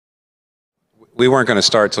We weren't going to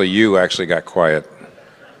start till you actually got quiet.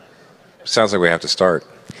 Sounds like we have to start.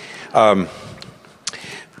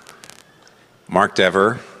 Mark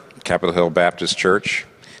Dever, Capitol Hill Baptist Church,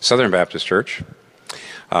 Southern Baptist Church,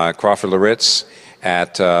 Crawford Loritts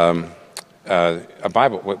at a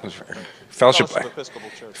Bible, what was Fellowship Episcopal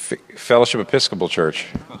Church. Fellowship Episcopal Church.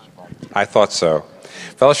 I thought so.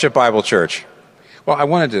 Fellowship Bible Church. Well, I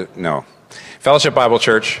wanted to know. Fellowship Bible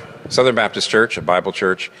Church, Southern Baptist Church, a Bible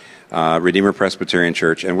church, Redeemer Presbyterian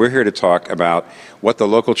Church, and we're here to talk about what the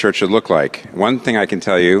local church should look like. One thing I can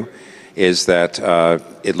tell you is that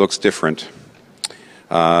it looks different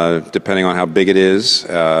depending on how big it is,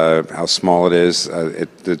 how small it is,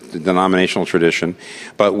 the denominational tradition.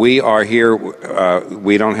 But we are here,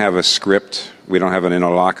 we don't have a script, we don't have an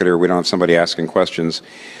interlocutor, we don't have somebody asking questions.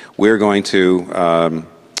 We're going to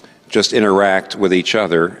just interact with each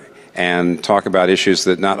other and talk about issues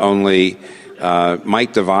that not only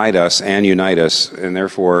might divide us and unite us, and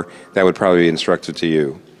therefore that would probably be instructive to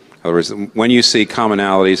you. In other words, when you see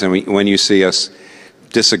commonalities and when you see us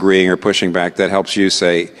disagreeing or pushing back, that helps you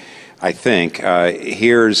say, I think,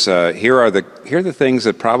 here are the things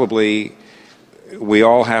that probably we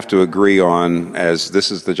all have to agree on, as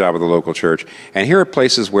this is the job of the local church. And here are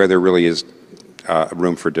places where there really is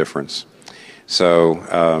room for difference.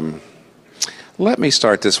 So let me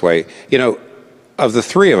start this way. You know, of the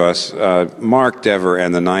three of us, Mark Dever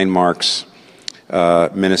and the Nine Marks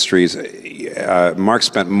Ministries, Mark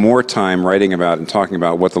spent more time writing about and talking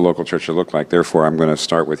about what the local church should look like. Therefore, I'm going to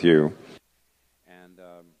start with you. And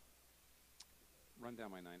run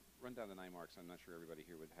down the nine marks. I'm not sure everybody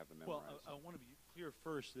here would have them memorized. Well, I want to be clear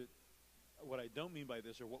first that what I don't mean by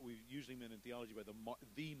this, or what we usually meant in theology by the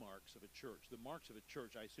marks of a church. The marks of a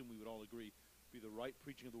church, I assume we would all agree, be the right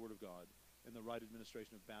preaching of the Word of God and the right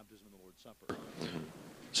administration of baptism and the Lord's Supper.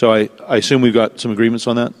 So I assume we've got some agreements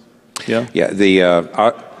on that? Yeah? Yeah,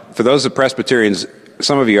 for those of Presbyterians,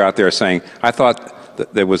 some of you out there are saying, I thought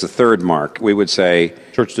that there was a third mark. We would say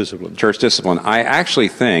church discipline. Church discipline. I actually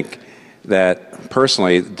think that,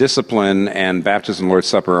 personally, discipline and baptism and Lord's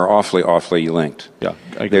Supper are awfully, awfully linked. Yeah,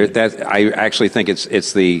 I agree. I actually think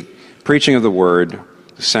it's the preaching of the Word,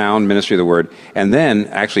 sound ministry of the Word, and then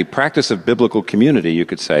actually practice of biblical community, you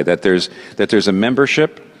could say, that there's a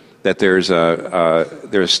membership, that there's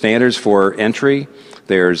standards for entry,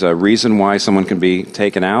 there's a reason why someone can be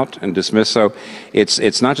taken out and dismissed. So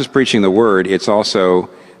it's not just preaching the Word, it's also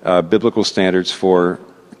biblical standards for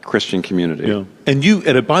Christian community. Yeah. And you,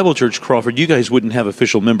 at a Bible church, Crawford, you guys wouldn't have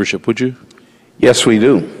official membership, would you? Yes, we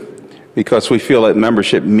do, because we feel that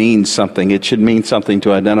membership means something. It should mean something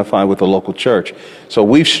to identify with the local church. So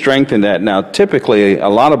we've strengthened that. Now, typically, a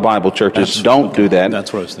lot of Bible churches don't do that.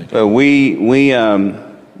 That's what I was thinking. But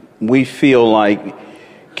we feel like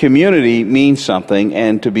community means something,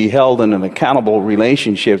 and to be held in an accountable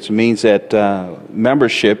relationships means that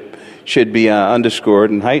membership should be underscored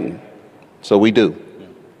and heightened. So we do.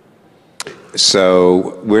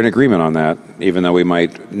 So we're in agreement on that, even though we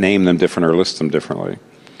might name them different or list them differently.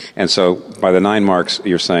 And so by the 9 marks,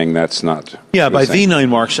 you're saying that's not... Yeah, by the 9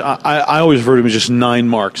 marks, I always refer to them as just 9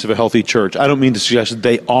 marks of a healthy church. I don't mean to suggest that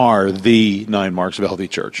they are the 9 marks of a healthy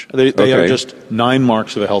church. They are just 9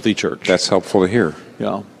 marks of a healthy church. That's helpful to hear.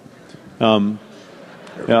 Yeah. Yeah.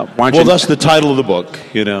 Well, that's the title of the book,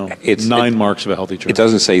 you know, it's 9 marks of a healthy church. It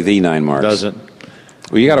doesn't say the 9 marks. It doesn't.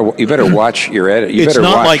 Well, you better watch your edit. It's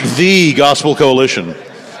not like the Gospel Coalition.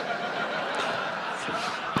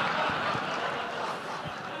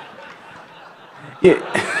 Yeah.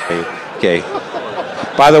 Okay.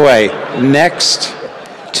 By the way, next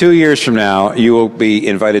 2 years from now, you will be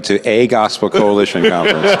invited to a Gospel Coalition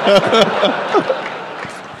conference.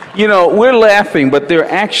 You know, we're laughing, but there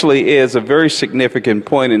actually is a very significant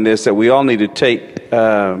point in this that we all need to take,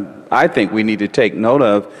 I think we need to take note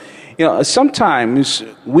of. You know, sometimes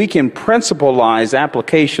we can principalize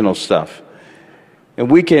applicational stuff. And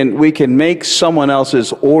we can make someone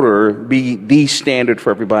else's order be the standard for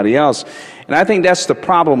everybody else. And I think that's the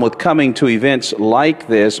problem with coming to events like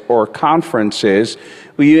this or conferences,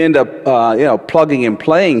 where you end up plugging and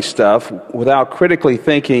playing stuff without critically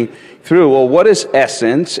thinking through, well, what is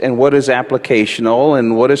essence and what is applicational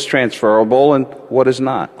and what is transferable and what is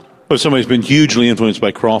not. If somebody's been hugely influenced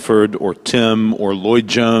by Crawford or Tim or Lloyd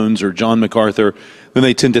Jones or John MacArthur, then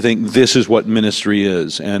they tend to think this is what ministry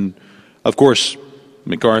is. And, of course,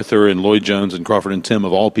 MacArthur and Lloyd Jones and Crawford and Tim,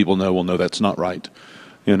 of all people will know that's not right.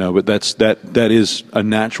 You know, but that is a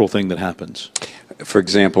natural thing that happens. For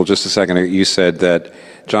example, just a second ago, you said that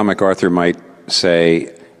John MacArthur might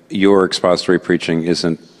say your expository preaching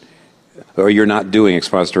isn't... or you're not doing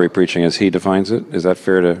expository preaching as he defines it. Is that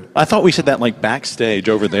fair to? I thought we said that like backstage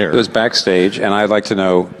over there. It was backstage, and I'd like to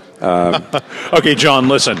know. Okay, John,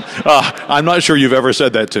 listen. I'm not sure you've ever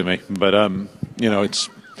said that to me, but it's.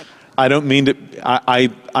 I don't mean to.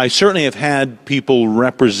 I certainly have had people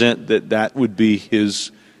represent that would be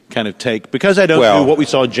his kind of take, because I don't do what we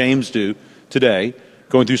saw James do today,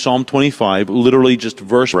 going through Psalm 25, literally just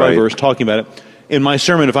verse by verse, talking about it. In my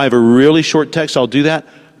sermon, if I have a really short text, I'll do that,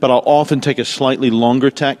 but I'll often take a slightly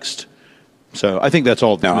longer text. So I think that's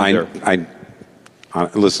all there.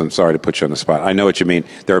 Listen, I'm sorry to put you on the spot. I know what you mean.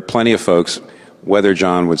 There are plenty of folks, whether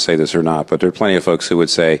John would say this or not, but there are plenty of folks who would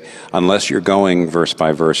say, unless you're going verse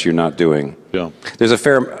by verse, you're not doing. Yeah. There's a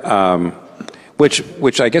fair,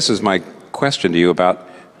 which I guess is my question to you about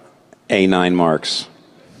A9 marks.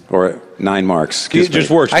 Or 9 marks. It just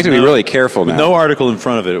works. I have to be really careful now. No article in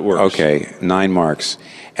front of it, it works. Okay, 9 marks.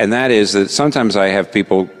 And that is that sometimes I have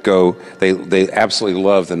people go, they absolutely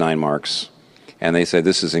love the 9 marks. And they say,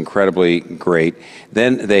 this is incredibly great.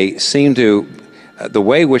 Then they seem to, the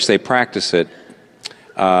way in which they practice it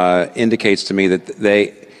indicates to me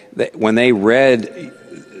that when they read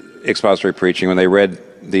expository preaching, when they read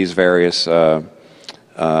these various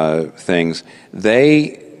things,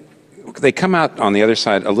 they come out on the other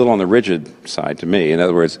side, a little on the rigid side to me. In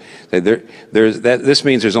other words, this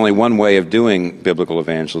means there's only one way of doing biblical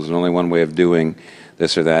evangelism, only one way of doing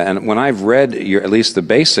this or that. And when I've read at least the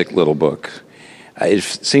basic little book, it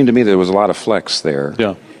seemed to me there was a lot of flex there.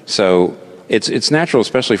 Yeah. So it's natural,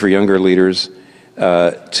 especially for younger leaders,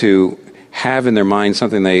 to have in their mind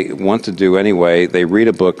something they want to do anyway. They read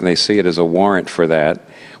a book and they see it as a warrant for that,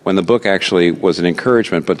 when the book actually was an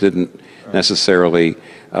encouragement but didn't necessarily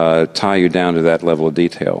tie you down to that level of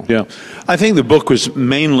detail. Yeah. I think the book was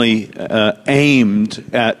mainly aimed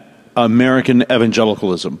at American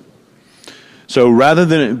evangelicalism. So rather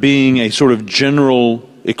than it being a sort of general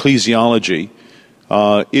ecclesiology,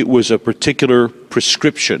 it was a particular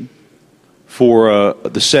prescription for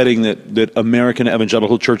the setting that American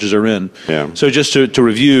evangelical churches are in. Yeah. So just to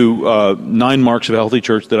review, 9 marks of a healthy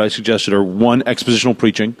church that I suggested are: 1, expositional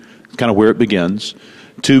preaching, kind of where it begins;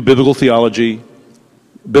 2, biblical theology,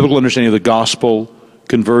 biblical understanding of the gospel,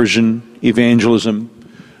 conversion, evangelism,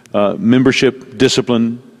 membership,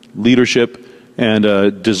 discipline, leadership,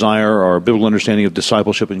 and desire or biblical understanding of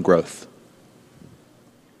discipleship and growth.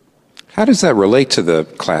 How does that relate to the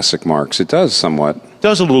classic marks? It does somewhat. It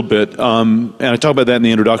does a little bit, and I talk about that in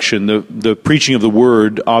the introduction. The preaching of the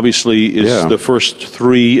word obviously is the first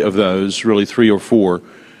 3 of those, really 3 or 4,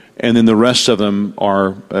 and then the rest of them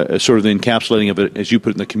are sort of the encapsulating of it, as you put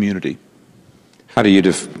it, in the community. How do you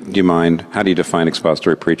how do you define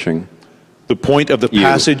expository preaching? The point of the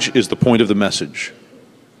passage is the point of the message.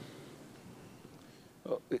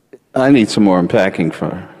 I need some more unpacking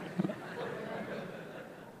for.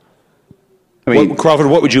 Crawford,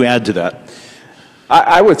 what would you add to that?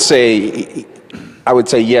 I would say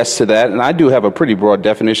yes to that, and I do have a pretty broad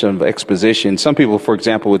definition of exposition. Some people, for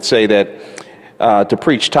example, would say that to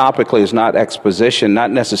preach topically is not exposition.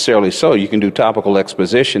 Not necessarily so. You can do topical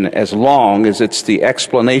exposition as long as it's the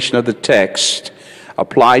explanation of the text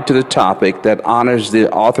applied to the topic that honors the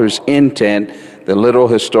author's intent, the literal,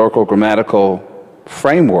 historical, grammatical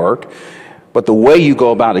framework, but the way you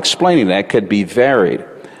go about explaining that could be varied.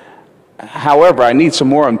 However, I need some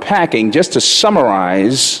more unpacking. Just to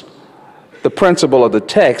summarize, the principle of the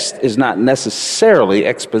text is not necessarily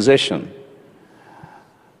exposition.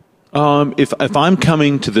 If I'm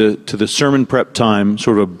coming to the sermon prep time,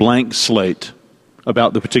 sort of a blank slate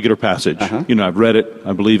about the particular passage, I've read it,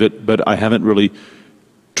 I believe it, but I haven't really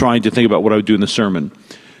tried to think about what I would do in the sermon.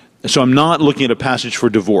 So I'm not looking at a passage for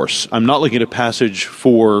divorce. I'm not looking at a passage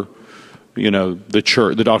for the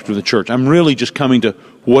church, the doctrine of the church. I'm really just coming to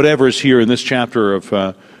whatever is here in this chapter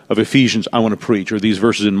of Ephesians I want to preach, or these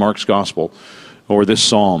verses in Mark's gospel, or this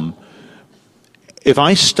psalm. If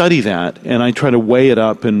I study that and I try to weigh it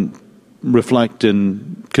up and reflect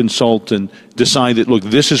and consult and decide that, look,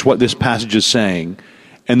 this is what this passage is saying,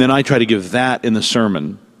 and then I try to give that in the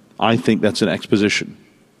sermon, I think that's an exposition.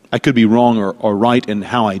 I could be wrong or right in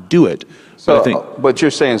how I do it. But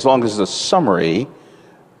you're saying as long as it's a summary,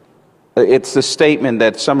 it's the statement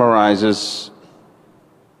that summarizes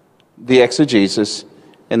the exegesis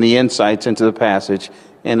and the insights into the passage,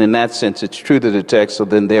 and in that sense it's true to the text, so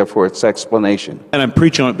then therefore it's explanation. And I'm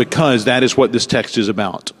preaching on it because that is what this text is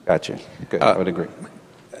about. Gotcha. Good. I would agree.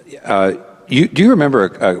 Do you remember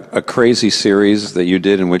a crazy series that you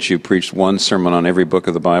did in which you preached one sermon on every book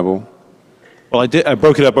of the Bible? Well, I did. I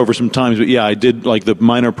broke it up over some times, but yeah, I did like the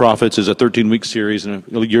Minor Prophets as a 13-week series, and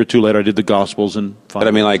a year or two later I did the Gospels. But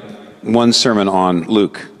I mean, like one sermon on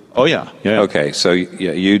Luke. Oh, yeah. Yeah. Okay, so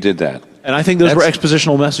yeah, you did that. And I think those were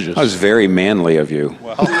expositional messages. That was very manly of you.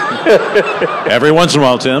 Every once in a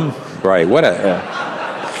while, Tim. Right. What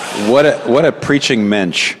a preaching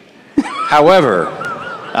mensch. However,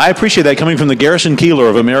 I appreciate that coming from the Garrison Keeler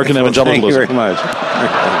of American evangelicalism. thank you very much.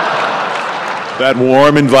 That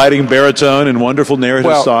warm, inviting baritone and wonderful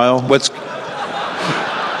narrative style.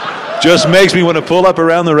 Just makes me want to pull up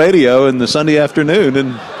around the radio in the Sunday afternoon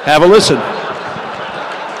and have a listen.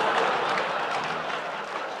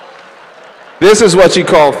 This is what you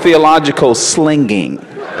call theological slinging.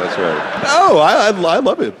 That's right. Oh, I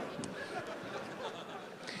love it.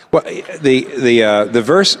 Well, the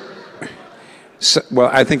verse. Well,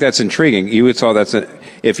 I think that's intriguing. You saw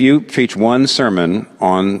if you preach one sermon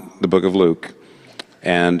on the book of Luke,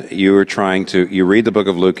 and you read the book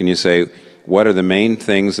of Luke and you say, what are the main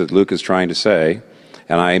things that Luke is trying to say?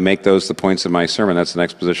 And I make those the points of my sermon. That's an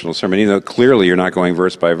expositional sermon. Even though clearly you're not going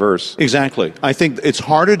verse by verse. Exactly. I think it's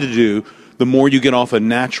harder to do the more you get off a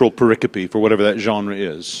natural pericope for whatever that genre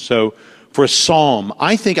is. So for a psalm,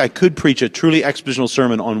 I think I could preach a truly expositional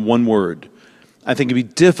sermon on one word. I think it'd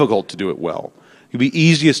be difficult to do it well. It'd be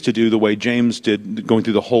easiest to do the way James did, going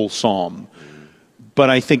through the whole psalm. But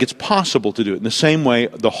I think it's possible to do it. In the same way,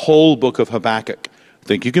 the whole book of Habakkuk, I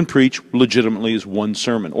think you can preach legitimately as one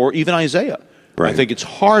sermon, or even Isaiah. Right. I think it's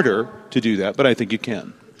harder to do that, but I think you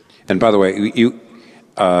can. And by the way,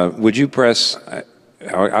 would you press?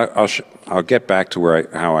 I'll get back to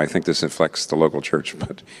how I think this affects the local church,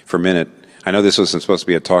 but for a minute, I know this wasn't supposed to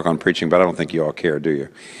be a talk on preaching, but I don't think you all care, do you?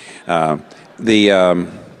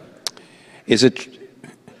 Is it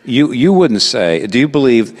you wouldn't say? Do you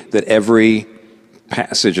believe that every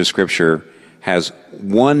passage of Scripture has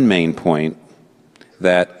one main point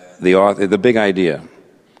that the big idea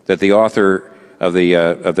that the author of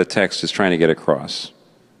the text is trying to get across?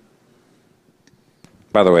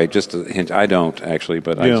 By the way, just a hint, I don't actually,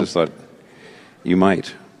 but I just thought you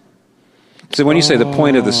might. So when you say the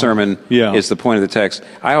point of the sermon is the point of the text,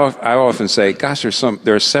 I often say, gosh,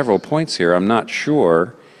 there are several points here. I'm not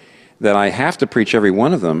sure that I have to preach every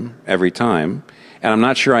one of them every time, and I'm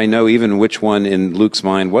not sure I know even which one in Luke's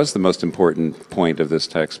mind was the most important point of this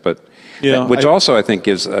text, but which also I think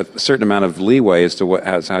gives a certain amount of leeway as to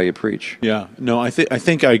how you preach. Yeah, no, I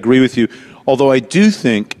think I agree with you. Although I do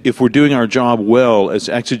think if we're doing our job well as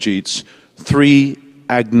exegetes, three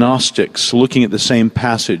agnostics looking at the same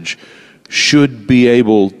passage should be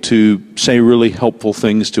able to say really helpful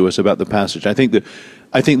things to us about the passage. I think that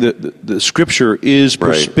the Scripture is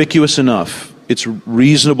perspicuous enough. It's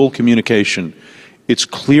reasonable communication. It's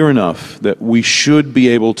clear enough that we should be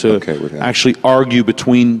able to actually argue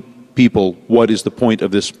between people what is the point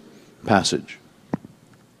of this passage.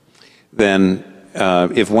 Then,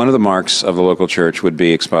 if one of the marks of the local church would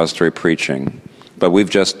be expository preaching, but we've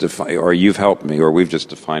just defined, or you've helped me, or we've just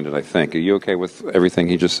defined it, I think. Are you okay with everything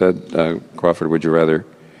he just said, Crawford? Would you rather?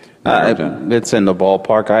 It's in the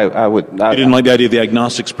ballpark. I would. You didn't like the idea of the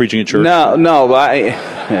agnostics preaching in church? No.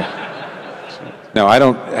 No, I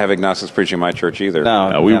don't have agnostics preaching in my church either.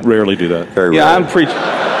 No, we rarely do that. Very rarely. I'm preaching.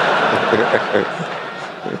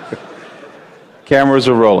 Cameras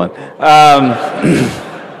are rolling.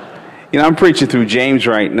 I'm preaching through James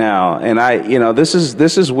right now, and this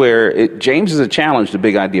is where James is a challenge to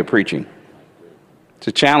big idea preaching. It's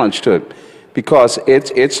a challenge to it. Because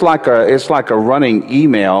it's like a running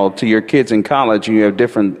email to your kids in college, and you have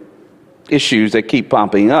different issues that keep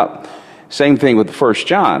popping up. Same thing with the 1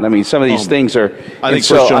 John. I mean, some of these things are. I think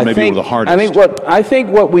 1 John may be one of the hardest. I think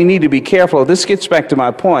what we need to be careful of. This gets back to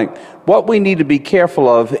my point. What we need to be careful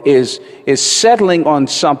of is settling on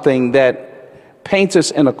something that paints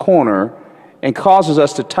us in a corner and causes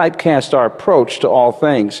us to typecast our approach to all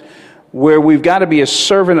things, where we've got to be a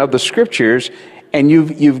servant of the Scriptures. And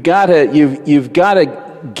you've got to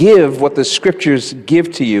give what the Scriptures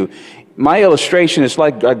give to you. My illustration is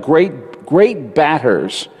like great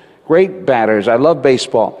batters. Great batters. I love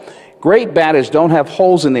baseball. Great batters don't have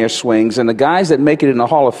holes in their swings, and the guys that make it in the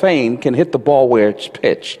Hall of Fame can hit the ball where it's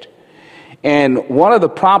pitched. And one of the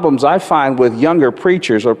problems I find with younger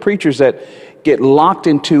preachers, or preachers that get locked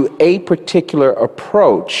into a particular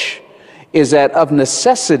approach, is that of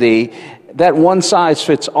necessity, that one size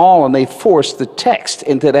fits all, and they force the text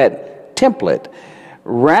into that template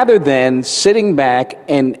rather than sitting back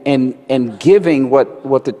and giving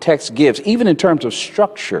what the text gives, even in terms of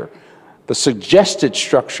structure. The suggested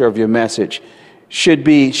structure of your message should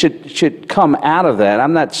come out of that.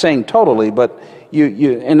 I'm not saying totally, but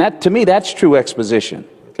and that, to me, that's true exposition.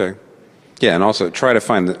 Okay. Yeah, and also try to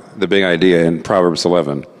find the big idea in Proverbs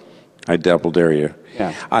 11. I double dare you.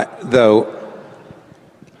 Yeah.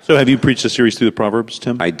 So have you preached a series through the Proverbs,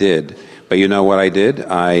 Tim? I did. But you know what I did?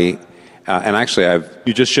 And actually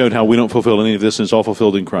You just showed how we don't fulfill any of this, and it's all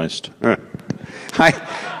fulfilled in Christ.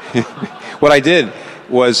 What I did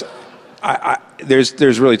was,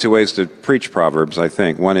 there's really two ways to preach Proverbs, I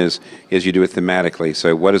think. One is you do it thematically.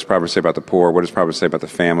 So what does Proverbs say about the poor? What does Proverbs say about the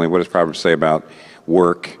family? What does Proverbs say about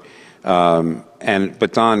work?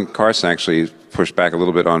 But Don Carson actually pushed back a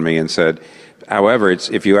little bit on me and said, however,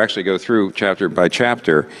 if you actually go through chapter by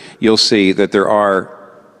chapter, you'll see that there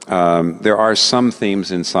are some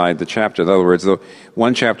themes inside the chapter. In other words,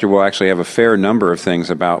 one chapter will actually have a fair number of things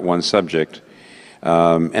about one subject.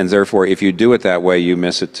 And therefore, if you do it that way, you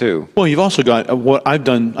miss it too. Well, you've also got what I've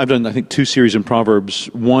done, I think, 2 series in Proverbs.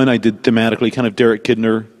 One I did thematically, kind of Derek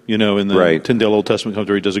Kidner, in the Tyndale Old Testament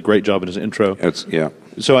commentary. He does a great job in his intro.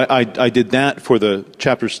 So I did that for the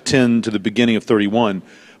chapters 10 to the beginning of 31.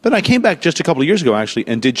 But I came back just a couple of years ago, actually,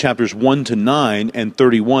 and did chapters 1 to 9 and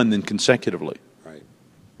 31 then consecutively. Right.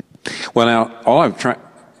 Well, now, all I'm trying...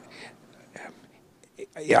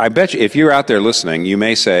 I bet you, if you're out there listening, you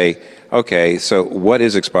may say, okay, so what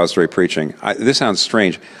is expository preaching? This sounds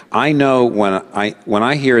strange. I know when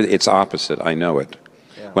I hear its opposite, I know it.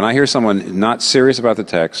 Yeah. When I hear someone not serious about the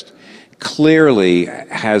text, clearly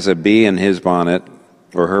has a bee in his bonnet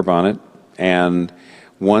or her bonnet and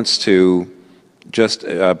wants to just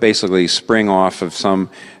basically spring off of some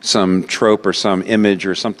trope or some image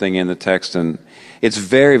or something in the text, and it's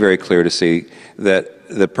very, very clear to see that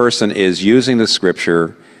the person is using the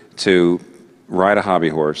scripture to ride a hobby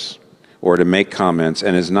horse or to make comments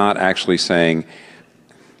and is not actually saying,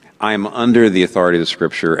 I'm under the authority of the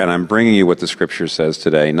scripture and I'm bringing you what the scripture says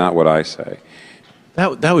today, not what I say.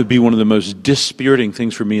 That would be one of the most dispiriting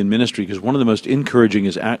things for me in ministry, because one of the most encouraging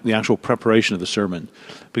is the actual preparation of the sermon.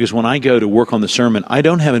 Because when I go to work on the sermon, I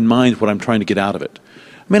don't have in mind what I'm trying to get out of it.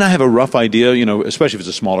 I mean, I have a rough idea, especially if it's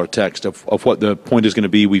a smaller text, of what the point is going to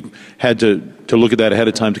be. We've had to look at that ahead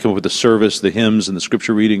of time to come up with the service, the hymns, and the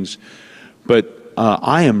scripture readings. But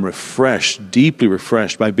I am refreshed, deeply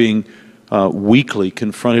refreshed, by being weekly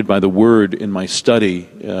confronted by the Word in my study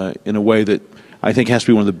in a way that I think has to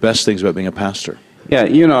be one of the best things about being a pastor. Yeah,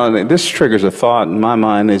 this triggers a thought in my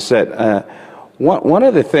mind, is that one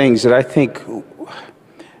of the things that I think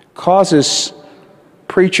causes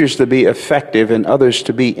preachers to be effective and others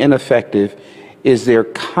to be ineffective is their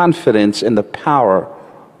confidence in the power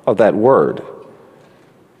of that word.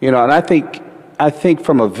 And I think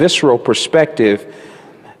from a visceral perspective,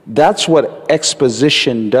 that's what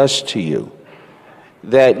exposition does to you.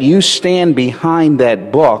 That you stand behind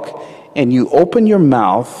that book and you open your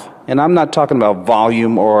mouth, and I'm not talking about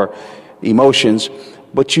volume or emotions,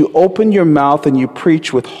 but you open your mouth and you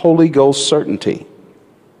preach with Holy Ghost certainty.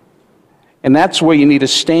 And that's where you need to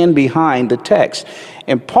stand behind the text.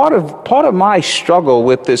 And part of my struggle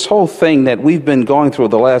with this whole thing that we've been going through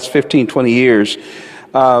the last 15, 20 years,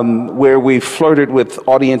 where we flirted with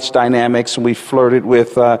audience dynamics and we flirted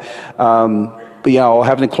with, having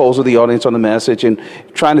to close with the audience on the message and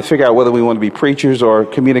trying to figure out whether we want to be preachers or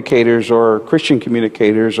communicators or Christian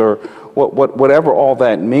communicators or whatever all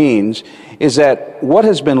that means, is that what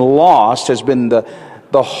has been lost has been the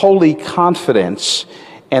holy confidence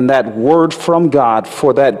and that word from God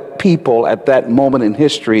for that people at that moment in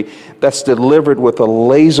history that's delivered with a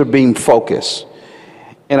laser beam focus.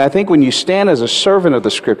 And I think when you stand as a servant of the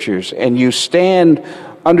scriptures and you stand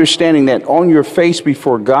understanding that on your face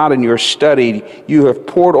before God in your study, you have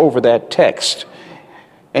poured over that text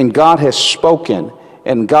and God has spoken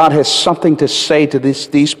and God has something to say to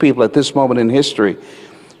these people at this moment in history,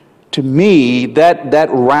 to me, that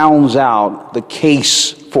rounds out the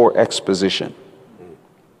case for exposition.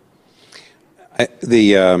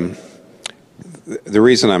 The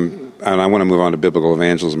reason I want to move on to biblical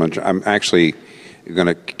evangelism, I'm actually going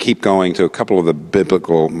to keep going to a couple of the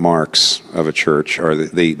biblical marks of a church, or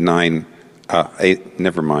the 9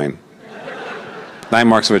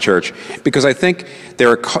 marks of a church, because I think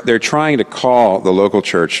they're trying to call the local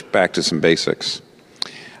church back to some basics,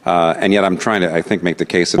 and yet I'm trying to, I think, make the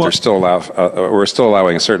case that we're still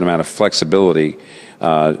allowing a certain amount of flexibility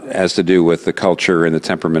has to do with the culture and the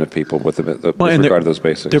temperament of people with regard to those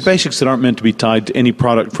basics. They're basics that aren't meant to be tied to any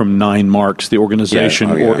product from 9 Marks, the organization,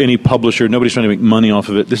 or any publisher. Nobody's trying to make money off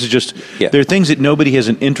of it. This is just, they're things that nobody has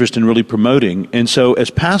an interest in really promoting. And so as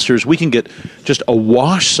pastors, we can get just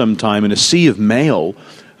awash sometime in a sea of mail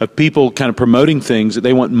of people kind of promoting things that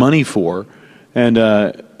they want money for. And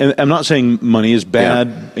I'm not saying money is bad,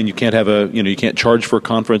 and you can't have you can't charge for a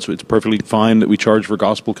conference. It's perfectly fine that we charge for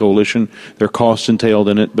Gospel Coalition. There are costs entailed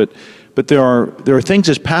in it, but But there are things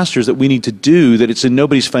as pastors that we need to do that it's in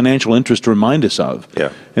nobody's financial interest to remind us of.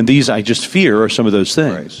 Yeah. And these, I just fear, are some of those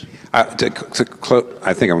things. Right. I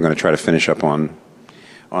think I'm going to try to finish up on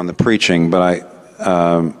the preaching, but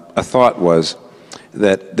a thought was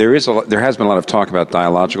that there has been a lot of talk about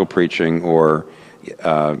dialogical preaching, or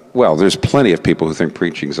there's plenty of people who think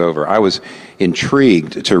preaching's over. I was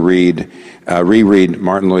intrigued to reread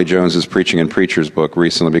Martin Lloyd-Jones's Preaching and Preachers book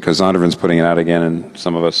recently, because Zondervan's putting it out again, and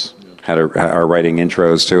some of us are writing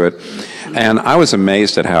intros to it. And I was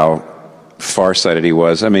amazed at how farsighted he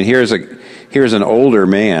was. I mean, here's an older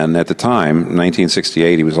man at the time,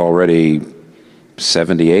 1968, he was already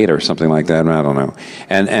 78 or something like that, I don't know.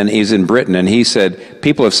 And he's in Britain, and he said,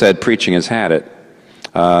 people have said preaching has had it,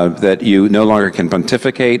 that you no longer can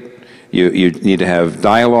pontificate, you need to have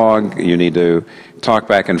dialogue, you need to talk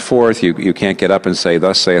back and forth, you can't get up and say,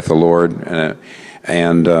 thus saith the Lord,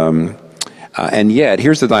 and yet,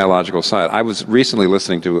 here's the dialogical side. I was recently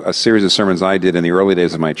listening to a series of sermons I did in the early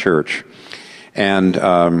days of my church, and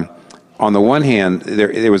on the one hand,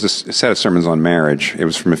 there was a set of sermons on marriage. It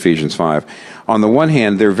was from Ephesians 5. On the one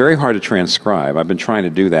hand, they're very hard to transcribe. I've been trying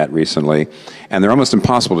to do that recently, and they're almost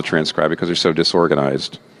impossible to transcribe because they're so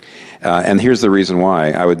disorganized. And here's the reason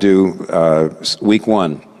why. I would do week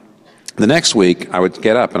 1. The next week, I would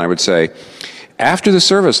get up and I would say, after the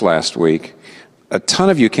service last week, a ton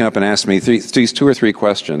of you came up and asked me these 2 or 3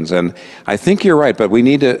 questions, and I think you're right, but we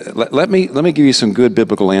need to, let me give you some good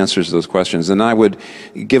biblical answers to those questions. And I would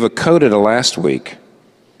give a coda to last week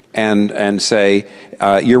and say,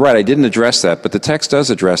 you're right, I didn't address that, but the text does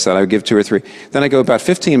address that. I would give 2 or 3. Then I go about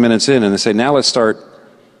 15 minutes in and I say, now let's start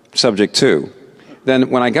subject 2. Then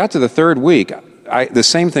when I got to the 3rd week, the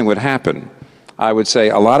same thing would happen. I would say,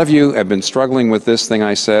 a lot of you have been struggling with this thing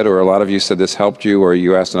I said, or a lot of you said this helped you, or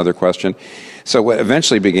you asked another question. So what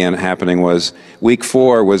eventually began happening was week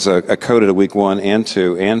 4 was a coda to week 1 and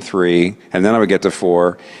 2 and 3, and then I would get to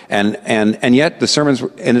 4. And yet the sermons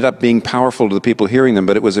ended up being powerful to the people hearing them,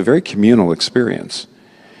 but it was a very communal experience.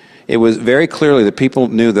 It was very clearly that people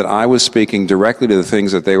knew that I was speaking directly to the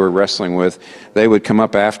things that they were wrestling with. They would come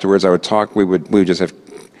up afterwards, I would talk, we would just have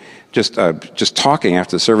just talking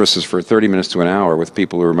after the services for 30 minutes to an hour with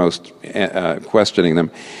people who were most questioning them.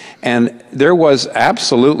 And there was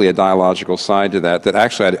absolutely a dialogical side to that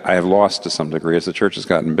actually I have lost to some degree as the church has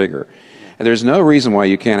gotten bigger. And there's no reason why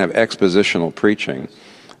you can't have expositional preaching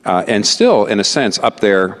and still, in a sense, up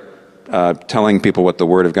there telling people what the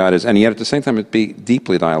Word of God is, and yet at the same time it be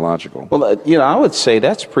deeply dialogical. Well, I would say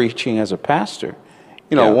that's preaching as a pastor.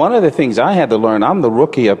 One of the things I had to learn, I'm the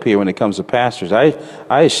rookie up here when it comes to pastors.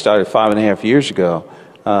 I started 5.5 years ago.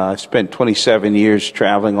 I spent 27 years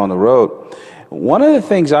traveling on the road. One of the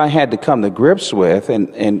things I had to come to grips with,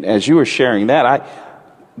 and as you were sharing that,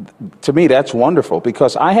 to me that's wonderful,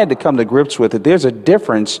 because I had to come to grips with it. There's a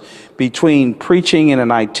difference between preaching in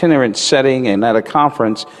an itinerant setting and at a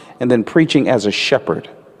conference and then preaching as a shepherd.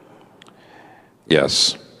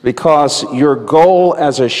 Yes. Because your goal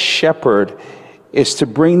as a shepherd is to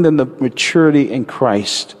bring them to maturity in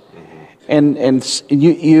Christ. And it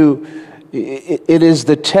is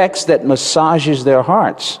the text that massages their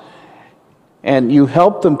hearts. And you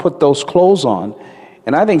help them put those clothes on.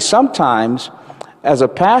 And I think sometimes, as a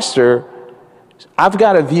pastor, I've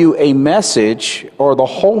got to view a message or the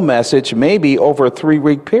whole message maybe over a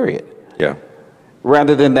 3-week period. Yeah.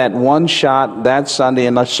 Rather than that one shot, that Sunday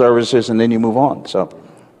in the services, and then you move on. So,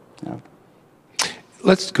 yeah.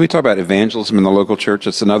 Can we talk about evangelism in the local church?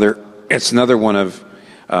 It's another one of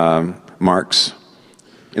Mark's.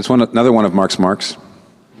 Another one of Mark's marks.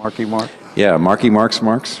 Marky Mark. Yeah, Marky Mark's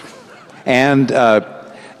marks. And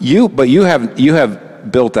you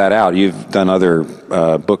have built that out. You've done other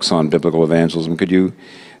books on biblical evangelism. Could you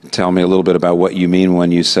tell me a little bit about what you mean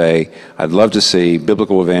when you say, "I'd love to see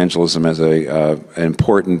biblical evangelism as an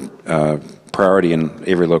important priority in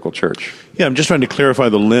every local church"? Yeah, I'm just trying to clarify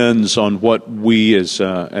the lens on what we as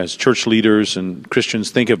church leaders and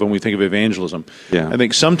Christians think of when we think of evangelism. Yeah. I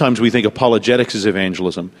think sometimes we think apologetics is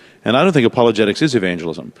evangelism, and I don't think apologetics is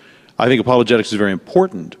evangelism. I think apologetics is very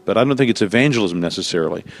important, but I don't think it's evangelism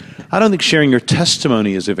necessarily. I don't think sharing your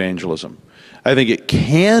testimony is evangelism. I think it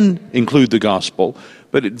can include the gospel,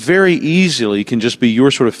 but it very easily can just be your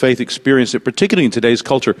sort of faith experience that, particularly in today's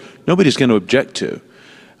culture, nobody's going to object to.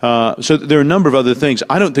 So there are a number of other things.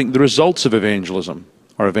 I don't think the results of evangelism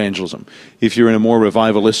are evangelism. If you're in a more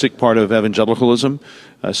revivalistic part of evangelicalism,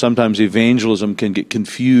 sometimes evangelism can get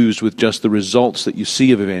confused with just the results that you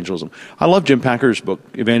see of evangelism. I love Jim Packer's book,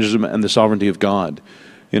 Evangelism and the Sovereignty of God.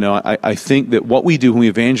 I think that what we do when we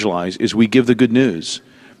evangelize is we give the good news.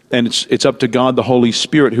 and it's up to God, the Holy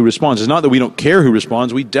Spirit, who responds. It's not that we don't care who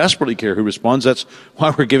responds. We desperately care who responds. That's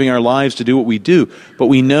why we're giving our lives to do what we do. But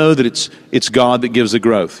we know that it's God that gives the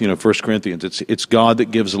growth. 1 Corinthians, it's God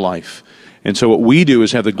that gives life. And so what we do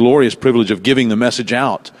is have the glorious privilege of giving the message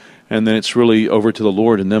out, and then it's really over to the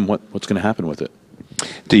Lord and then what's going to happen with it.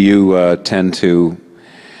 Do you tend to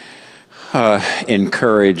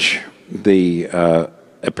encourage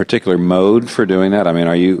a particular mode for doing that? I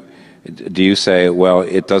mean, do you say, well,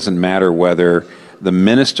 it doesn't matter whether the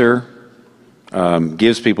minister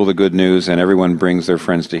gives people the good news and everyone brings their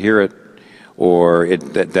friends to hear it, or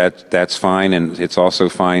that's fine, and it's also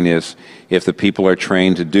fine if the people are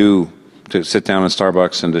trained to sit down in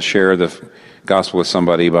Starbucks and to share the gospel with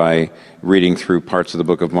somebody by reading through parts of the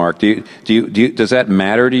book of Mark? Does that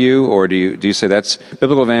matter to you, or do you say that's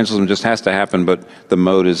biblical evangelism just has to happen, but the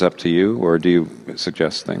mode is up to you, or do you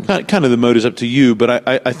suggest things? Kind of the mode is up to you, but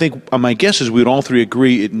I think my guess is we'd all three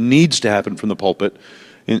agree it needs to happen from the pulpit,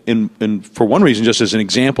 and for one reason, just as an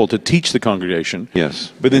example, to teach the congregation.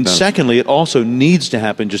 Yes. But then secondly, it also needs to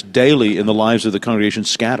happen just daily in the lives of the congregation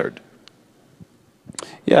scattered.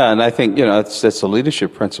 Yeah, and I think, that's a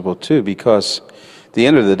leadership principle too, because at the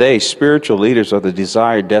end of the day, spiritual leaders are the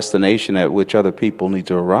desired destination at which other people need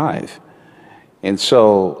to arrive. And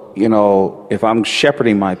so, if I'm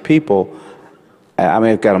shepherding my people,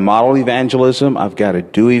 I've got to model evangelism, I've got to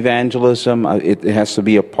do evangelism, it has to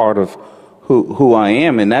be a part of who I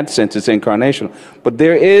am. In that sense, it's incarnational. But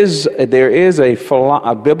there is a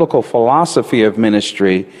biblical philosophy of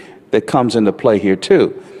ministry that comes into play here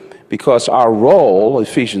too. Because our role,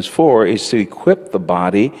 Ephesians 4, is to equip the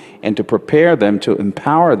body and to prepare them, to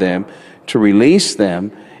empower them, to release them.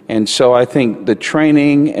 And so I think the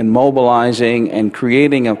training and mobilizing and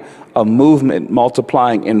creating a movement,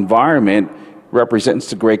 multiplying environment represents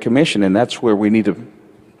the Great Commission, and that's where we need to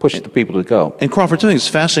push the people to go. And Crawford, something that's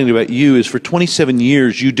fascinating about you is for 27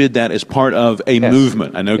 years you did that as part of a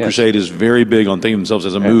movement. I know Crusade is very big on thinking of themselves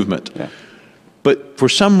as a movement. Yeah. But for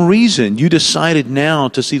some reason, you decided now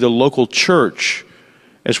to see the local church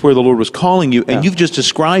as where the Lord was calling you, and you've just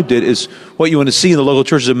described it as what you want to see in the local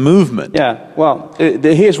church as a movement. Yeah, well,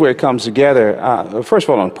 here's where it comes together. First of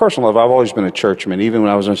all, on a personal level, I've always been a churchman, even when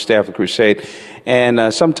I was on staff at Crusade.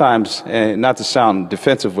 And sometimes, not to sound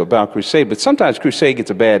defensive about Crusade, but sometimes Crusade gets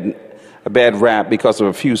a bad rap because of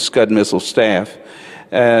a few Scud missile staff.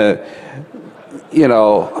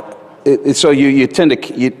 So you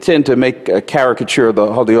tend to make a caricature of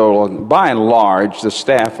the whole. By and large, the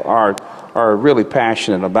staff are really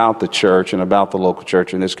passionate about the church and about the local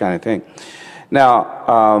church and this kind of thing.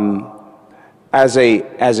 Now, as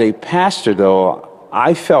a pastor, though,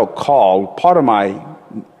 I felt called. Part of my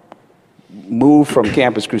move from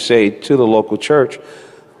Campus Crusade to the local church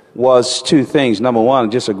was two things. Number one,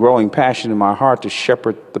 just a growing passion in my heart to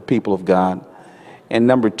shepherd the people of God, and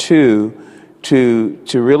number two, to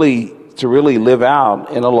really live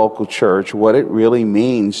out in a local church what it really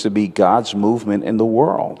means to be God's movement in the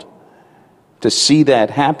world, to see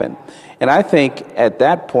that happen. And I think at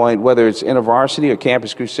that point, whether it's InterVarsity or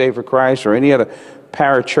Campus Crusade for Christ or any other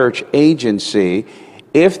parachurch agency,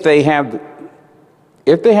 if they have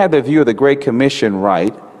the view of the Great Commission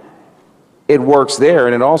right, it works there,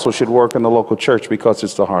 and it also should work in the local church because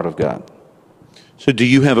it's the heart of God. So do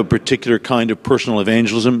you have a particular kind of personal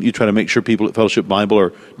evangelism you try to make sure people at Fellowship Bible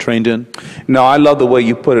are trained in? No, I love the way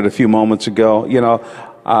you put it a few moments ago.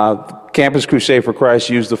 Campus Crusade for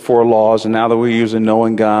Christ used the 4 laws, and now that we're using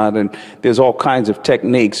knowing God, and there's all kinds of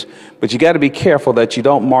techniques. But you got to be careful that you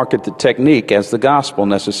don't market the technique as the gospel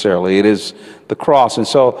necessarily. It is the cross. And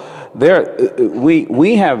so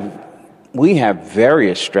we have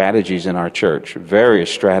various strategies in our church,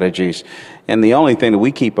 various strategies. And the only thing that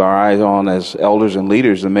we keep our eyes on as elders and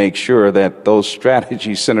leaders to make sure that those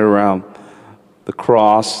strategies center around the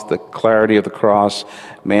cross, the clarity of the cross,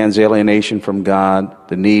 man's alienation from God,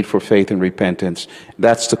 the need for faith and repentance.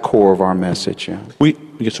 That's the core of our message. Yeah.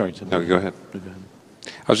 Sorry. No, go ahead.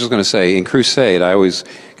 I was just going to say, in Crusade, I always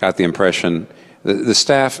got the impression the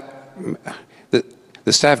staff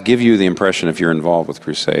give you the impression, if you're involved with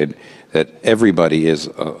Crusade, that everybody is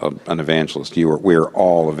an evangelist. We are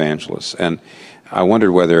all evangelists. And I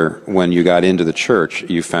wondered whether, when you got into the church,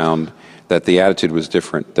 you found that the attitude was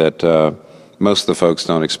different, that most of the folks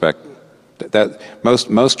don't expect that.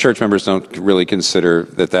 Most church members don't really consider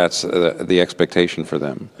that that's the expectation for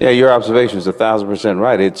them. Yeah, your observation is 1,000%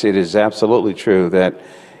 right. It is absolutely true that,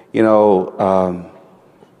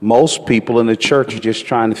 most people in the church are just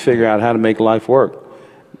trying to figure out how to make life work.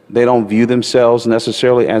 They don't view themselves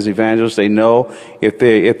necessarily as evangelists. They know if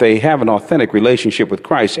they have an authentic relationship with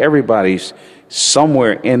Christ, everybody's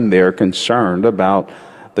somewhere in there concerned about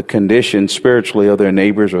the condition spiritually of their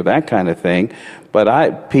neighbors or that kind of thing.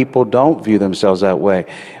 But people don't view themselves that way.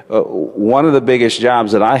 One of the biggest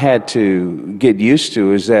jobs that I had to get used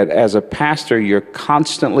to is that as a pastor, you're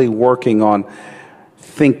constantly working on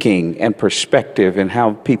thinking and perspective and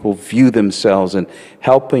how people view themselves and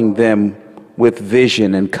helping them with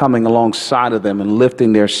vision and coming alongside of them and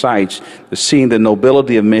lifting their sights to seeing the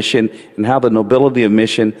nobility of mission and how the nobility of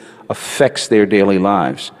mission affects their daily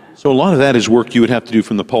lives. So a lot of that is work you would have to do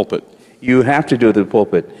from the pulpit. You have to do it at the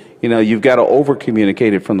pulpit. You know, you've got to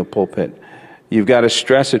over-communicate it from the pulpit. You've got to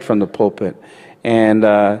stress it from the pulpit. And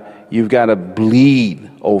you've got to bleed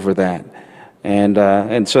over that.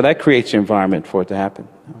 And so that creates the environment for it to happen.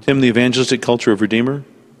 Tim, the evangelistic culture of Redeemer?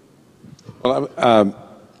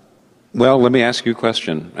 Well, let me ask you a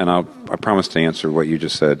question, and I promise to answer what you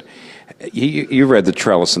just said. You read The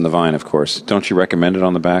Trellis and the Vine, of course. Don't you recommend it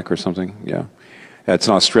on the back or something? Yeah. It's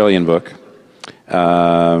an Australian book.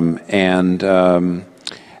 When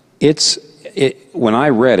I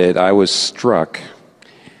read it, I was struck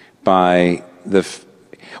by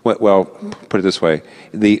well, put it this way.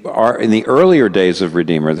 In the earlier days of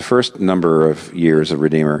Redeemer, the first number of years of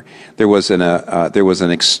Redeemer, there was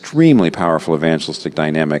an extremely powerful evangelistic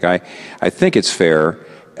dynamic. I think it's fair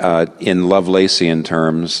in Lovelacean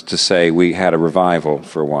terms to say we had a revival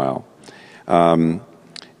for a while,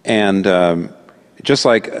 just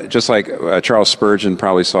like Charles Spurgeon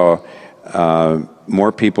probably saw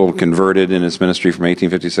more people converted in his ministry from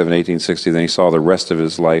 1857 to 1860 than he saw the rest of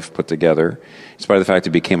his life put together, in spite of the fact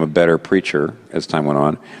he became a better preacher as time went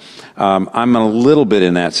on. I'm a little bit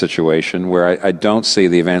in that situation where I don't see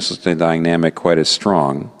the evangelistic dynamic quite as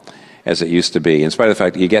strong as it used to be, in spite of the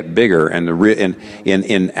fact that you get bigger and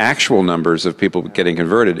in actual numbers of people getting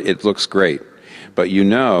converted, it looks great. But you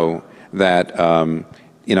know that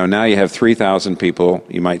now you have 3,000 people,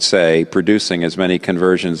 you might say, producing as many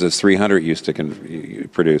conversions as 300 used to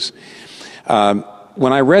produce.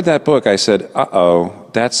 When I read that book, I said, uh-oh,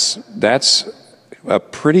 that's a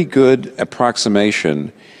pretty good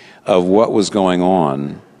approximation of what was going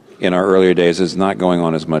on in our earlier days. Is not going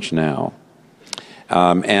on as much now.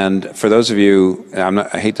 And for those of you,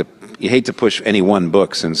 you hate to push any one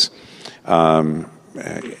book since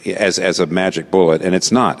as a magic bullet, and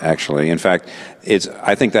it's not actually. In fact,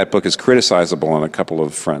 I think that book is criticizable on a couple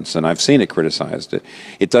of fronts, and I've seen it criticized.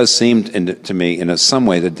 It does seem to me, in some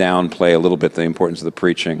way, to downplay a little bit the importance of the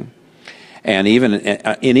preaching, and even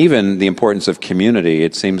the importance of community.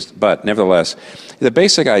 It seems, but nevertheless, the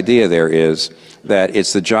basic idea there is that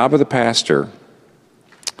it's the job of the pastor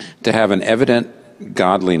to have an evident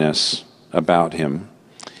godliness about him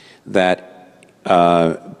that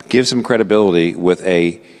gives him credibility with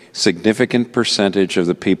a significant percentage of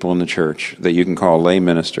the people in the church that you can call lay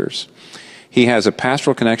ministers. He has a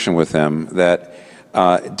pastoral connection with them that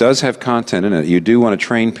does have content in it. You do want to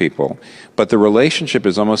train people, but the relationship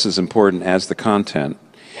is almost as important as the content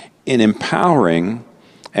in empowering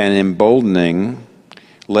and emboldening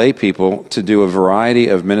lay people to do a variety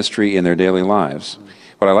of ministry in their daily lives.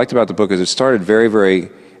 What I liked about the book is it started very, very,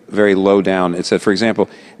 very low down. It said, for example,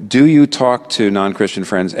 do you talk to non-Christian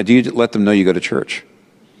friends and do you let them know you go to church?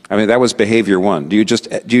 I mean, that was behavior one. Do you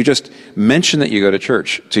just mention that you go to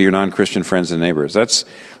church to your non-Christian friends and neighbors? That's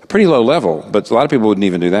a pretty low level, but a lot of people wouldn't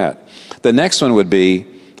even do that. The next one would be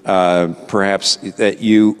perhaps that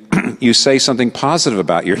you say something positive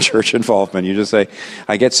about your church involvement. You just say,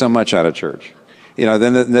 I get so much out of church.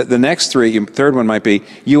 Then the next third one might be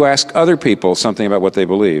you ask other people something about what they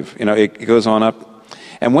believe. It goes on up.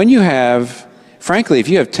 And when you have, frankly, if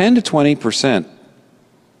you have 10 to 20%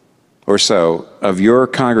 or so of your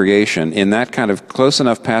congregation in that kind of close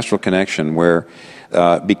enough pastoral connection where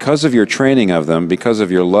because of your training of them, because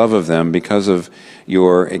of your love of them, because of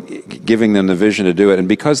your giving them the vision to do it, and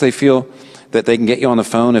because they feel that they can get you on the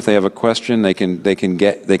phone if they have a question, they feel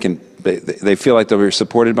like they'll be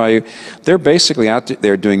supported by you. They're basically out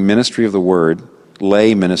there doing ministry of the word,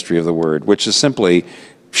 lay ministry of the word, which is simply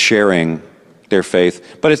sharing their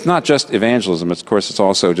faith. But it's not just evangelism. Of course, it's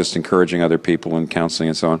also just encouraging other people and counseling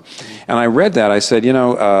and so on. And I read that. I said,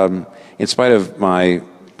 in spite of my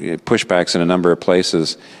pushbacks in a number of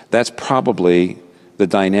places, that's probably the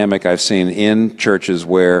dynamic I've seen in churches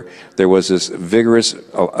where there was this vigorous,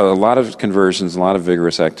 a lot of conversions, a lot of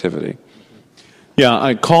vigorous activity.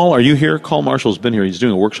 Yeah, are you here? Carl Marshall's been here. He's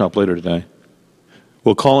doing a workshop later today.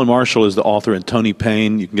 Well, Colin Marshall is the author, and Tony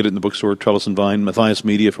Payne, you can get it in the bookstore, Trellis and Vine. Matthias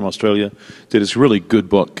Media from Australia did this really good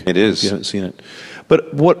book. It is. If you haven't seen it.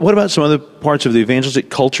 But what about some other parts of the evangelistic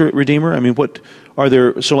culture at Redeemer? I mean, what are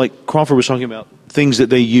there, so like Crawford was talking about, things that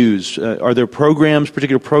they use. Are there programs,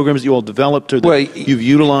 particular programs that you all developed or that you've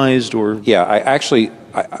utilized? Or Yeah, I actually,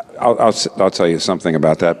 I'll tell you something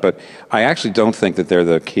about that, but I actually don't think that they're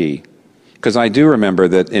the key. Because I do remember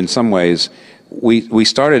that in some ways, we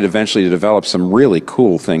started eventually to develop some really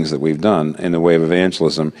cool things that we've done in the way of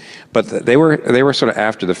evangelism, but they were sort of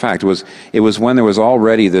after the fact. It was when there was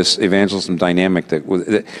already this evangelism dynamic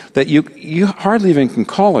that you hardly even can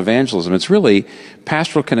call evangelism. It's really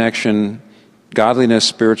pastoral connection, godliness,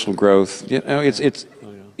 spiritual growth. You know,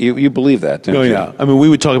 you believe that, don't you? Yeah. I mean, we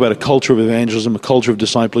would talk about a culture of evangelism, a culture of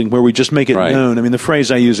discipling, where we just make it known. I mean, the phrase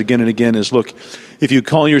I use again and again is, look, if you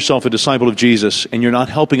call yourself a disciple of Jesus and you're not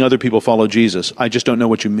helping other people follow Jesus, I just don't know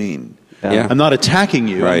what you mean. Yeah. I'm not attacking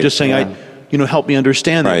you. I'm just saying, help me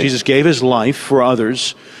understand that. Jesus gave his life for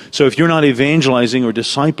others. So if you're not evangelizing or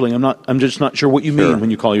discipling, I'm just not sure what you mean when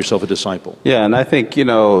you call yourself a disciple. Yeah, and I think,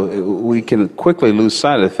 we can quickly lose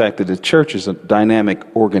sight of the fact that the church is a dynamic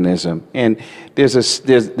organism. And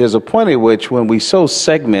there's a point at which when we so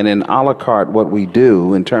segment and a la carte what we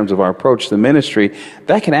do in terms of our approach to the ministry,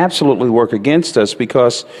 that can absolutely work against us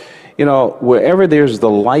because, wherever there's the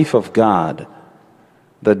life of God,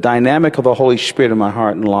 the dynamic of the Holy Spirit in my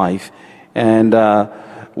heart and life, and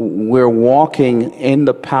we're walking in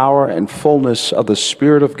the power and fullness of the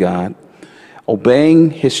Spirit of God, obeying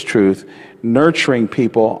His truth, nurturing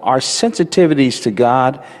people, our sensitivities to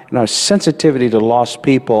God and our sensitivity to lost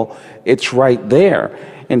people, it's right there.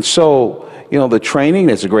 And so, the training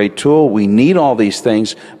is a great tool. We need all these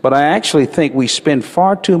things, but I actually think we spend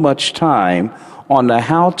far too much time on the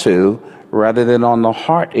how-to rather than on the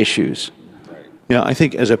heart issues. Yeah, I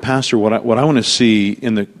think as a pastor, what I want to see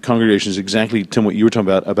in the congregation is exactly, Tim, what you were talking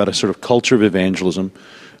about a sort of culture of evangelism,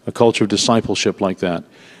 a culture of discipleship like that.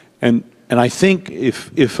 And I think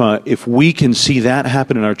if we can see that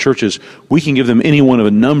happen in our churches, we can give them any one of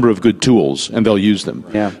a number of good tools, and they'll use them.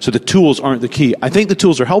 Yeah. So the tools aren't the key. I think the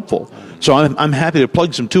tools are helpful. So I'm happy to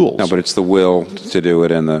plug some tools. No, but it's the will to do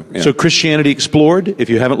it and the... So Christianity Explored, if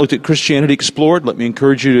you haven't looked at Christianity Explored, let me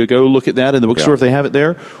encourage you to go look at that in the bookstore if they have it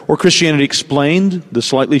there. Or Christianity Explained, the